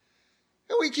reality.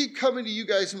 And we keep coming to you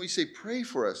guys and we say, pray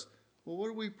for us. Well, what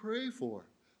do we pray for?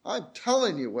 I'm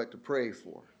telling you what to pray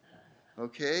for.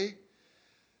 Okay?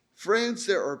 Friends,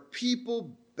 there are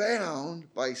people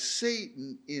bound by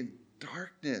Satan in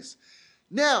darkness.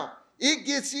 Now, it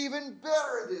gets even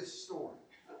better, this story.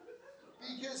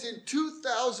 Because in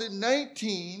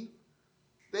 2019,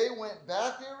 they went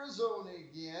back to Arizona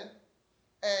again,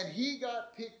 and he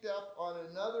got picked up on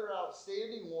another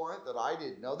outstanding warrant that I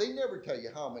didn't know. They never tell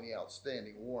you how many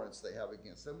outstanding warrants they have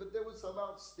against them, but there was some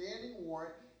outstanding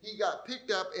warrant. He got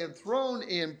picked up and thrown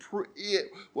in,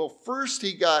 first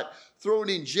he got thrown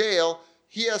in jail.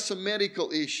 He has some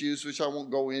medical issues, which I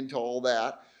won't go into all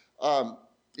that,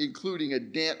 including a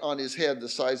dent on his head the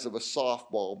size of a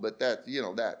softball, but that,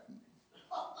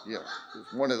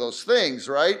 one of those things,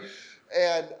 right?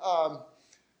 And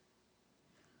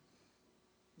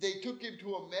they took him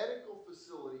to a medical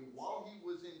facility while he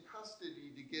was in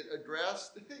custody to get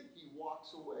addressed. He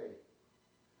walks away.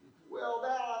 Well,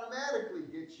 that automatically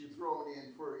gets you thrown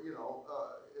in for,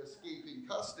 escaping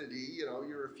custody.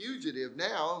 You're a fugitive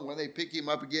now. And when they pick him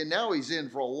up again, now he's in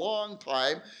for a long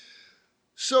time.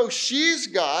 So she's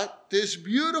got this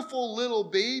beautiful little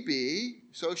baby.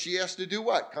 So she has to do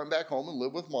what? Come back home and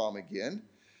live with mom again.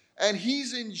 And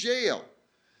he's in jail.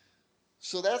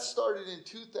 So that started in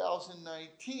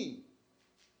 2019.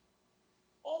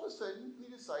 All of a sudden, he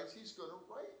decides he's going to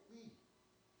write me.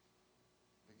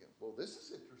 Again, well, this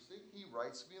is interesting. He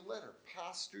writes me a letter.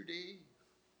 Pastor Dave,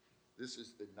 this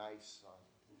is the nice son.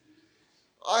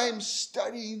 I'm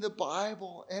studying the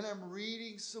Bible, and I'm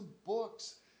reading some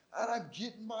books, and I'm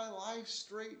getting my life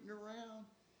straightened around.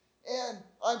 And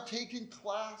I'm taking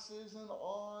classes and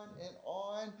on and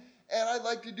on. And I'd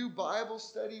like to do Bible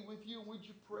study with you. Would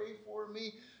you pray for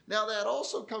me? Now, that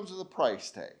also comes with a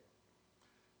price tag.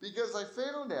 Because I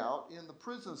found out in the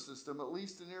prison system, at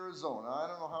least in Arizona, I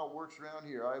don't know how it works around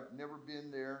here. I've never been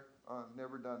there. I've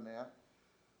never done that.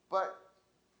 But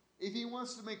if he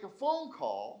wants to make a phone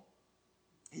call,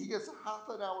 he gets a half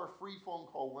an hour free phone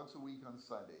call once a week on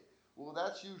Sunday. Well,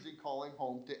 that's usually calling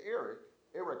home to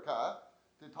Erica,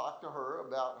 to talk to her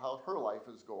about how her life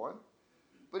is going.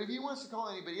 But if he wants to call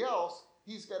anybody else,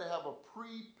 he's got to have a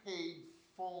prepaid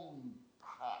phone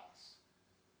pass.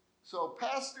 So,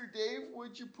 Pastor Dave,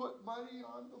 would you put money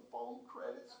on the phone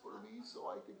credits for me so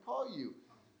I can call you?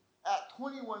 At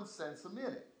 21 cents a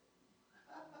minute.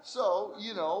 So,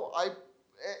 and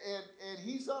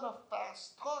he's not a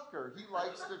fast talker. He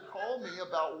likes to call me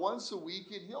about once a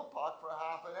week, and he'll talk for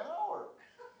half an hour.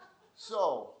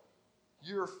 So,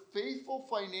 your faithful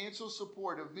financial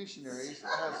support of missionaries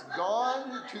has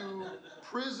gone to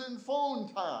prison phone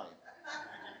time.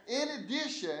 In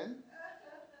addition,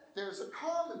 there's a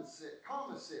commissary,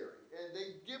 and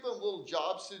they give them little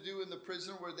jobs to do in the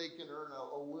prison where they can earn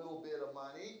a little bit of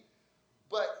money.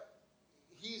 But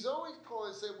he's always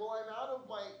calling and saying, well, I'm out of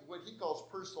my, what he calls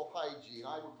personal hygiene.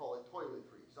 I would call it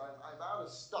toiletries. I'm out of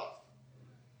stuff.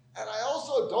 And I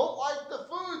also don't like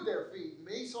the food they're feeding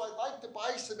me, so I'd like to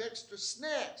buy some extra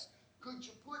snacks. Could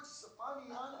you put some money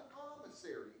on a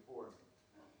commissary for me?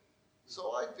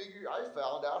 So I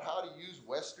found out how to use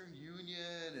Western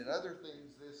Union and other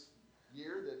things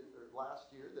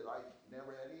last year that I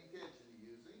never had any intention of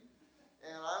using.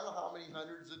 And I don't know how many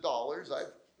hundreds of dollars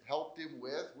I've helped him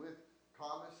with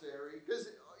commissary,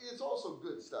 because it's also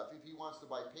good stuff. If he wants to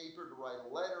buy paper to write a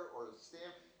letter or a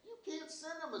stamp, you can't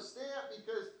send him a stamp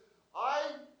because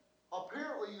I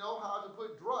apparently know how to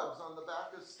put drugs on the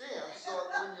back of stamps so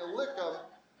that when you lick them,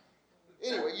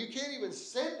 anyway, you can't even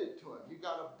send it to him. You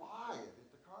got to buy it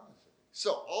at the commissary.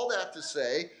 So all that to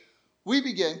say, we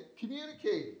began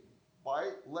communicating by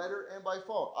letter and by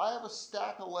phone. I have a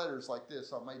stack of letters like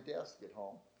this on my desk at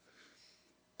home.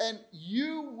 And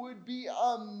you would be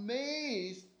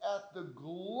amazed at the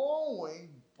glowing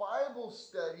Bible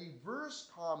study, verse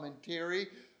commentary,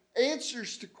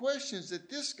 answers to questions that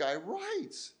this guy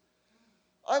writes.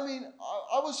 I mean,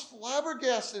 I was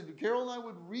flabbergasted. Carol and I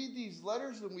would read these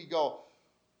letters and we go,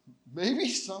 maybe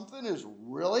something has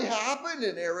really happened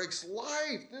in Eric's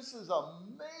life. This is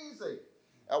amazing.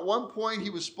 At one point, he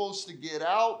was supposed to get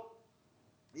out.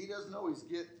 He doesn't always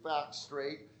get facts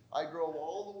straight. I drove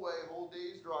all the way, a whole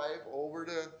day's drive, over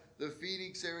to the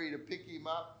Phoenix area to pick him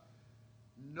up.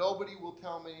 Nobody will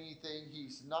tell me anything.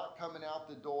 He's not coming out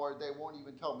the door. They won't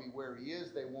even tell me where he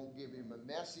is. They won't give him a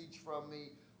message from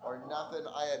me or nothing.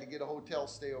 I had to get a hotel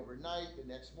stay overnight. The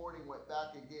next morning, went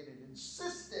back again and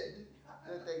insisted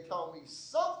that they tell me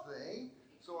something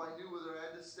so I knew whether I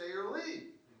had to stay or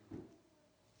leave.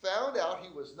 found out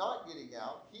he was not getting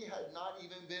out. He had not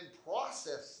even been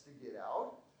processed to get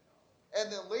out.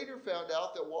 And then later found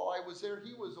out that while I was there,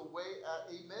 he was away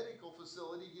at a medical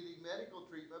facility getting medical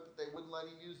treatment, but they wouldn't let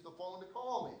him use the phone to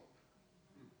call me.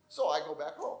 So I go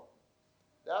back home.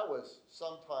 That was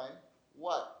sometime,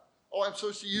 what? Oh, I'm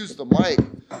supposed to use the mic.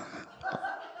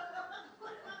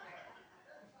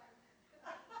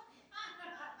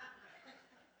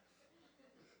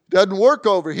 Doesn't work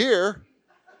over here.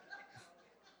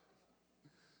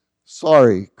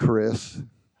 Sorry, Chris.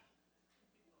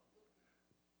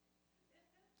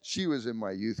 She was in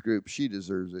my youth group. She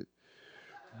deserves it.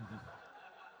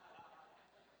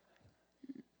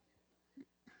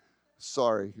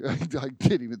 Sorry, I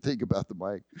didn't even think about the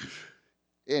mic.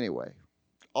 Anyway,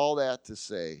 all that to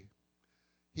say,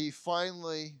 he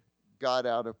finally got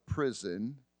out of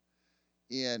prison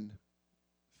in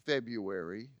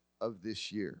February of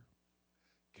this year.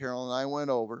 Carol and I went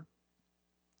over,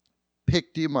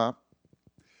 picked him up.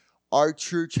 Our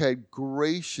church had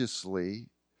graciously,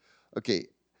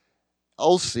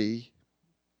 Elsie,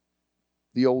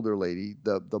 the older lady,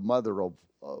 the mother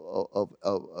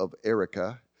of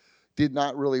Erica, did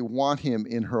not really want him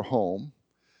in her home.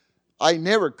 I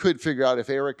never could figure out if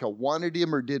Erica wanted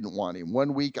him or didn't want him.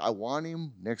 One week I want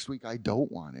him, next week I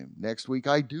don't want him. Next week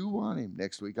I do want him,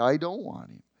 next week I don't want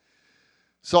him.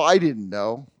 So I didn't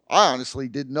know. I honestly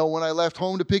didn't know when I left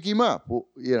home to pick him up,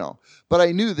 But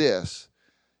I knew this.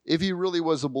 If he really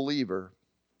was a believer,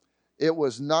 it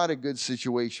was not a good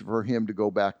situation for him to go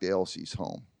back to Elsie's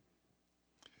home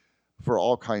for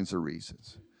all kinds of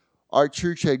reasons. Our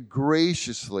church had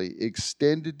graciously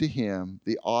extended to him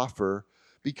the offer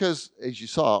because, as you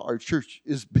saw, our church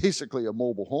is basically a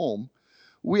mobile home.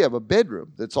 We have a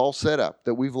bedroom that's all set up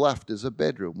that we've left as a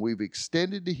bedroom. We've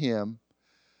extended to him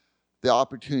the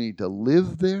opportunity to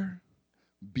live there,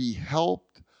 be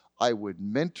helped. I would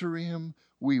mentor him.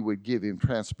 We would give him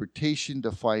transportation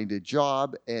to find a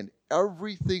job and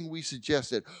everything we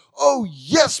suggested. Oh,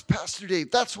 yes, Pastor Dave,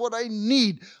 that's what I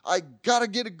need. I got to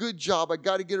get a good job. I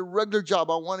got to get a regular job.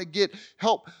 I want to get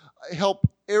help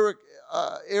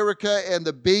Erica and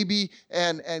the baby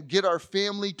and get our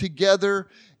family together,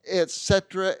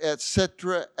 etc.,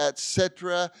 etc.,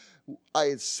 etc. I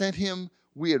had sent him.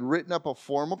 We had written up a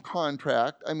formal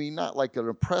contract. I mean, not like an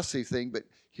oppressive thing, but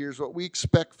here's what we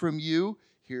expect from you.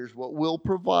 Here's what we'll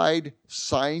provide.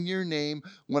 Sign your name.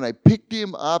 When I picked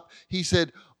him up, he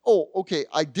said, oh, okay,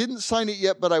 I didn't sign it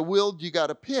yet, but I will. You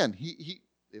got a pen?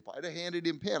 If I'd have handed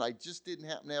him a pen, I just didn't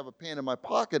happen to have a pen in my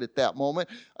pocket at that moment.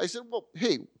 I said, well,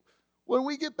 hey, when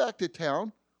we get back to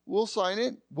town, we'll sign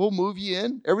it. We'll move you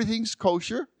in. Everything's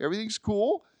kosher. Everything's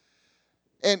cool.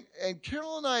 And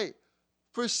Carol and I,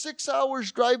 for 6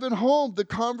 hours driving home, the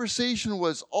conversation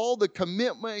was all the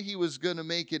commitment he was going to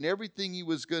make and everything he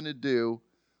was going to do.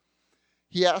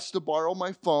 He asked to borrow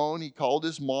my phone. He called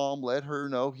his mom, let her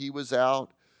know he was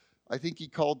out. I think he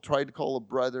tried to call a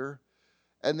brother.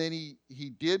 And then he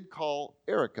did call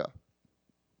Erica.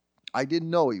 I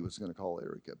didn't know he was going to call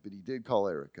Erica, but he did call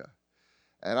Erica.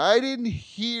 And I didn't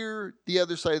hear the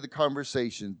other side of the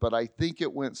conversation, but I think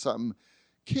it went something,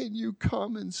 can you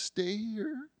come and stay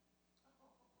here?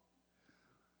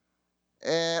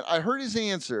 And I heard his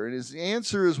answer, and his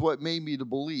answer is what made me to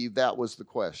believe that was the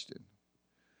question.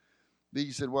 But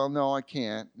he said, well, no, I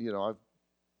can't. The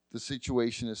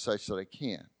situation is such that I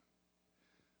can't.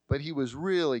 But he was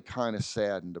really kind of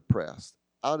sad and depressed.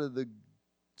 Out of the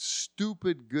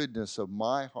stupid goodness of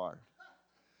my heart,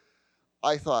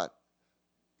 I thought,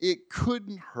 it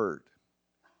couldn't hurt,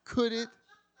 could it?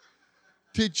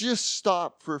 To just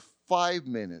stop for 5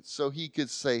 minutes so he could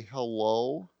say,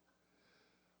 hello,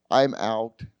 I'm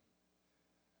out.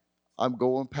 I'm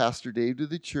going Pastor Dave to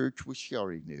the church, which she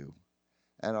already knew.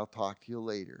 And I'll talk to you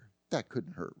later. That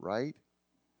couldn't hurt, right?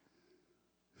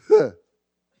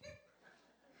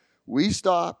 We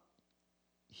stopped.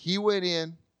 He went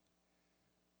in.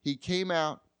 He came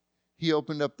out. He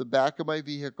opened up the back of my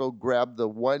vehicle, grabbed the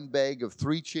one bag of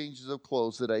 3 changes of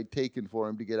clothes that I'd taken for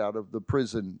him to get out of the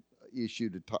prison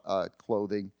issued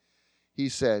clothing. He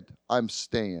said, I'm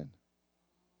staying.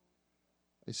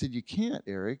 I said, you can't,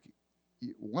 Eric.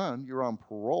 1, you're on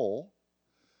parole.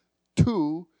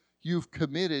 2, you've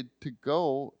committed to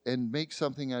go and make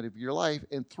something out of your life.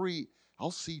 And 3,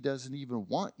 Elsie doesn't even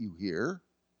want you here.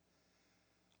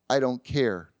 I don't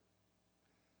care.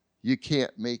 You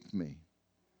can't make me.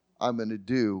 I'm going to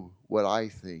do what I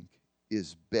think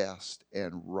is best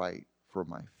and right for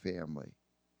my family.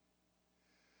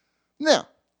 Now,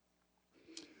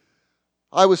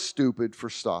 I was stupid for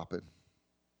stopping,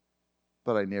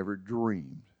 but I never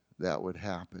dreamed that would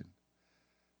happen.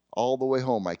 All the way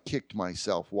home, I kicked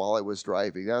myself while I was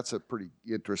driving. That's a pretty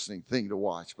interesting thing to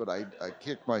watch, but I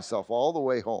kicked myself all the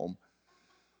way home.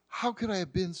 How could I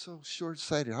have been so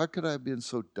short-sighted? How could I have been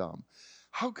so dumb?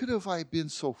 How could have I been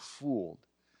so fooled?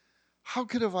 How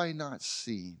could have I not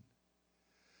seen?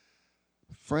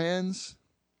 Friends,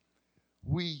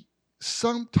 we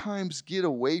sometimes get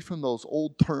away from those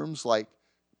old terms like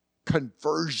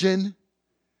conversion,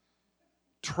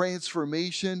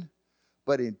 transformation,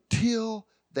 but until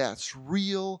that's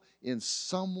real in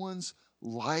someone's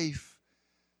life,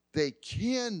 they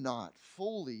cannot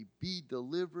fully be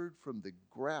delivered from the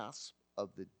grasp of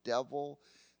the devil,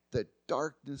 the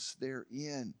darkness they're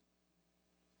in.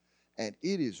 And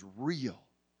it is real.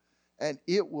 And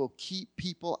it will keep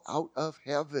people out of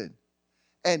heaven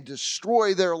and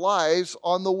destroy their lives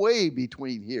on the way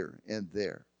between here and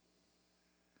there.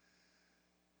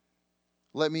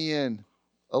 Let me end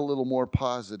a little more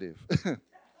positive.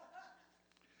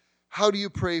 How do you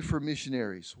pray for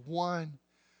missionaries? One,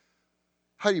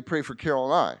 how do you pray for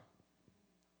Carol and I?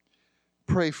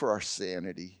 Pray for our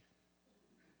sanity.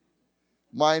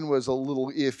 Mine was a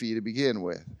little iffy to begin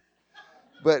with.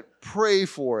 But pray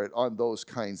for it on those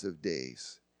kinds of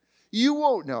days. You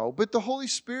won't know, but the Holy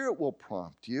Spirit will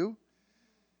prompt you.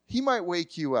 He might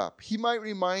wake you up. He might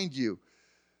remind you.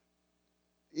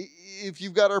 If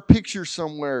you've got our picture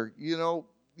somewhere, you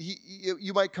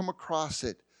might come across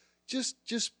it.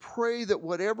 Just pray that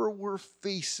whatever we're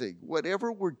facing,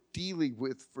 whatever we're dealing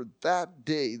with for that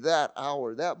day, that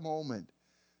hour, that moment,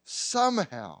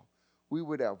 somehow we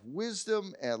would have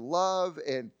wisdom and love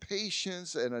and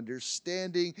patience and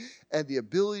understanding and the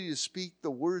ability to speak the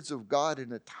words of God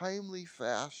in a timely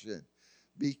fashion,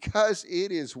 because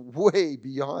it is way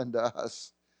beyond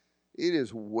us. It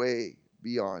is way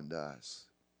beyond us.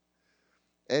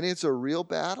 And it's a real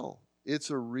battle. It's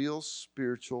a real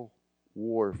spiritual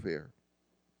warfare.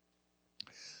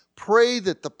 Pray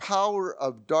that the power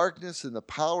of darkness and the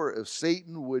power of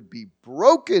Satan would be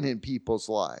broken in people's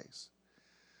lives.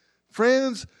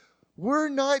 Friends, we're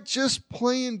not just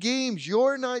playing games.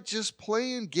 You're not just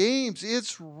playing games.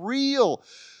 It's real.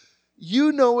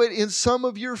 You know it in some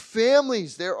of your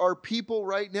families. There are people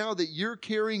right now that you're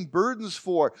carrying burdens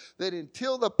for, that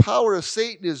until the power of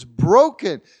Satan is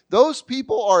broken, those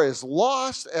people are as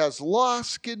lost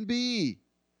can be.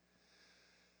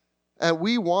 And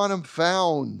we want them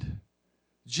found.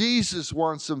 Jesus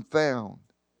wants them found.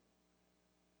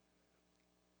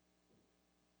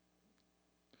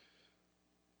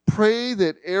 Pray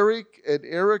that Eric and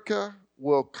Erica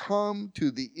will come to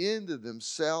the end of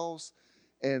themselves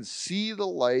and see the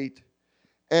light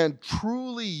and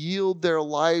truly yield their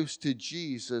lives to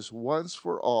Jesus once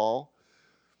for all.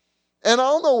 And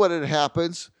I'll know when it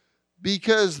happens,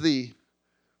 because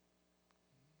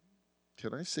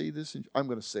can I say this? I'm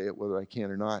going to say it whether I can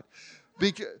or not.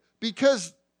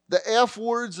 Because the F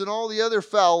words and all the other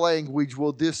foul language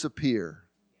will disappear.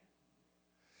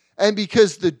 And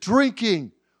because the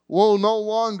drinking will no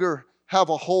longer have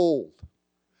a hold.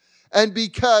 And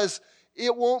because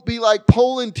it won't be like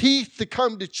pulling teeth to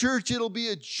come to church, it'll be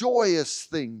a joyous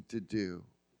thing to do.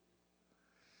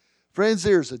 Friends,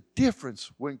 there's a difference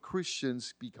when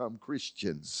Christians become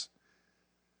Christians.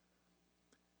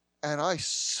 And I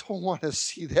so want to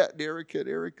see that in Erica and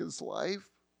Erica's life.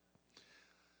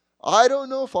 I don't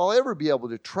know if I'll ever be able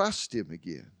to trust him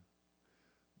again,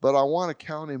 but I want to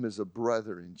count him as a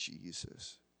brother in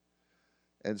Jesus.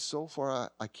 And so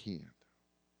far, I can't.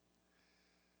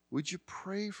 Would you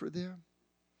pray for them?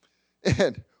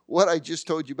 And what I just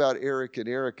told you about Eric and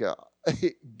Erica,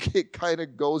 it kind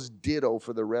of goes ditto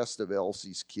for the rest of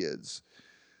Elsie's kids.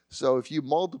 So if you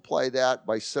multiply that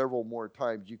by several more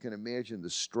times, you can imagine the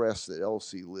stress that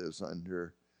Elsie lives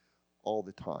under all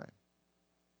the time.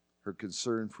 Her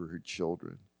concern for her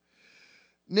children.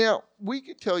 Now, we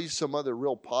could tell you some other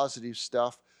real positive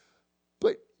stuff,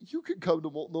 but you could come to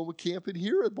Multnomah Camp and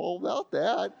hear all about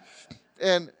that.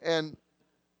 And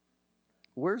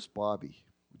where's Bobby?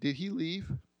 Did he leave?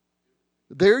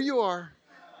 There you are.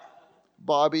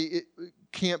 Bobby,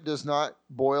 camp does not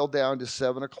boil down to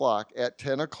 7 o'clock. At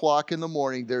 10 o'clock in the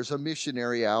morning, there's a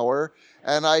missionary hour,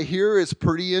 and I hear it's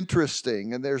pretty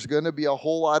interesting, and there's going to be a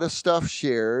whole lot of stuff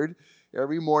shared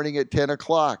every morning at 10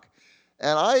 o'clock.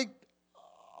 And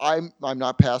I'm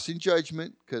not passing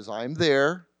judgment because I'm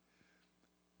there.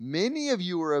 Many of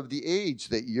you are of the age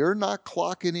that you're not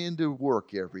clocking into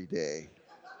work every day.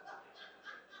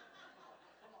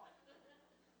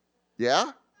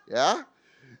 Yeah? Yeah?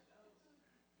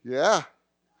 Yeah.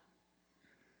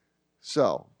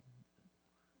 So,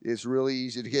 it's really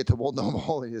easy to get to Multnomah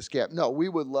Holiness Camp. No, we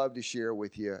would love to share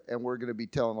with you, and we're going to be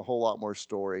telling a whole lot more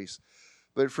stories.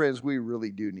 But friends, we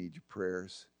really do need your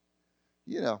prayers.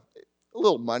 You know, a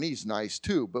little money's nice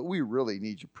too, but we really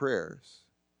need your prayers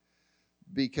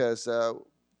because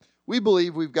we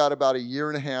believe we've got about 1.5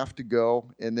 years to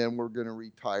go, and then we're going to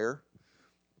retire.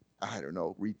 I don't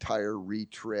know, retire,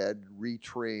 retread,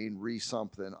 retrain,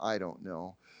 re-something, I don't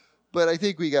know. But I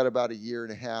think we got about 1.5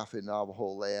 years in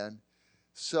Navajo land.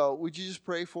 So would you just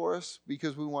pray for us?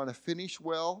 Because we want to finish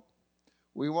well.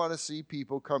 We want to see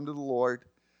people come to the Lord,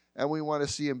 and we want to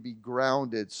see them be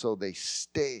grounded so they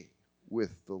stay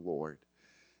with the Lord.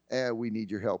 And we need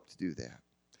your help to do that.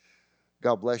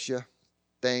 God bless you.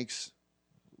 Thanks.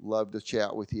 Love to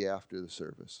chat with you after the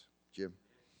service. Jim.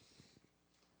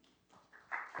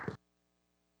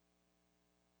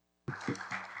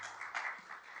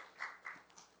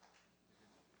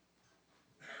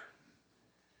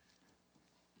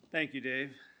 Thank you,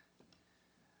 Dave.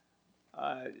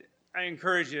 I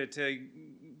encourage you to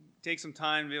take some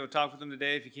time to be able to talk with them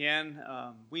today if you can.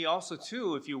 We also,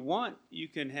 too, if you want, you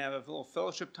can have a little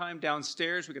fellowship time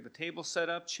downstairs. We got the table set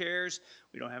up, chairs.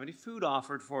 We don't have any food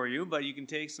offered for you, but you can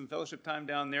take some fellowship time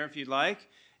down there if you'd like.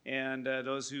 And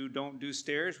those who don't do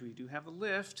stairs, we do have a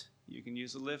lift. You can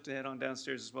use the lift to head on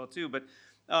downstairs as well, too. But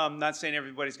not saying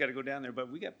everybody's got to go down there,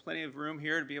 but we got plenty of room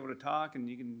here to be able to talk, and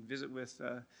you can visit with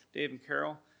Dave and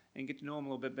Carol and get to know them a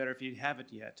little bit better if you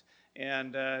haven't yet.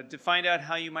 And to find out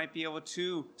how you might be able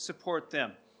to support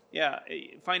them. Yeah,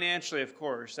 financially, of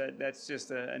course, that's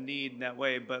just a need in that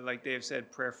way, but like Dave said,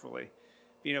 prayerfully.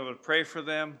 Being able to pray for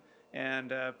them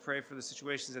and pray for the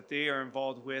situations that they are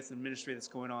involved with and ministry that's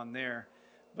going on there.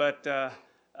 But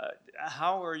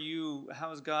how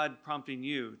is God prompting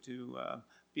you to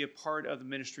be a part of the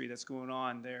ministry that's going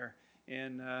on there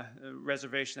in the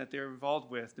reservation that they're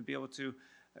involved with, to be able to,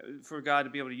 for God to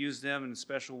be able to use them in a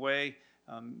special way?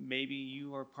 Maybe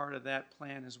you are part of that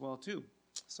plan as well too.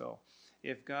 So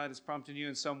if God is prompting you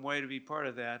in some way to be part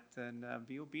of that, then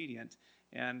be obedient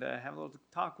and have a little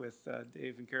talk with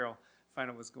Dave and Carol, find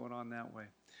out what's going on that way.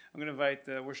 I'm going to invite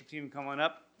the worship team to come on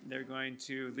up. They're going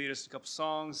to lead us a couple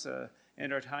songs,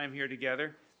 end our time here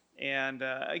together. And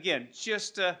again,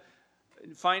 just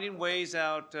finding ways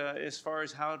out as far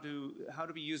as how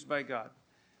to be used by God.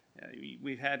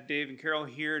 We've had Dave and Carol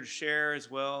here to share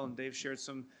as well, and Dave shared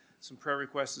some prayer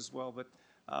requests as well. But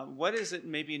what is it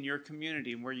maybe in your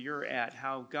community and where you're at,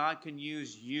 how God can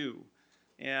use you?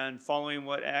 And following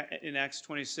what in Acts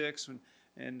 26,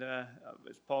 and as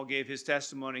Paul gave his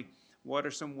testimony, what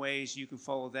are some ways you can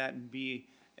follow that and be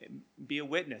a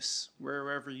witness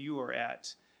wherever you are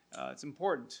at? It's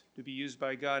important to be used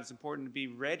by God. It's important to be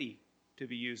ready to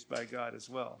be used by God as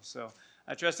well. So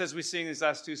I trust as we sing these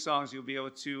last two songs, you'll be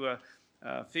able to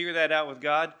figure that out with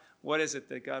God. What is it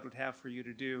that God would have for you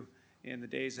to do in the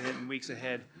days ahead and weeks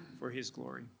ahead for His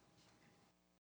glory?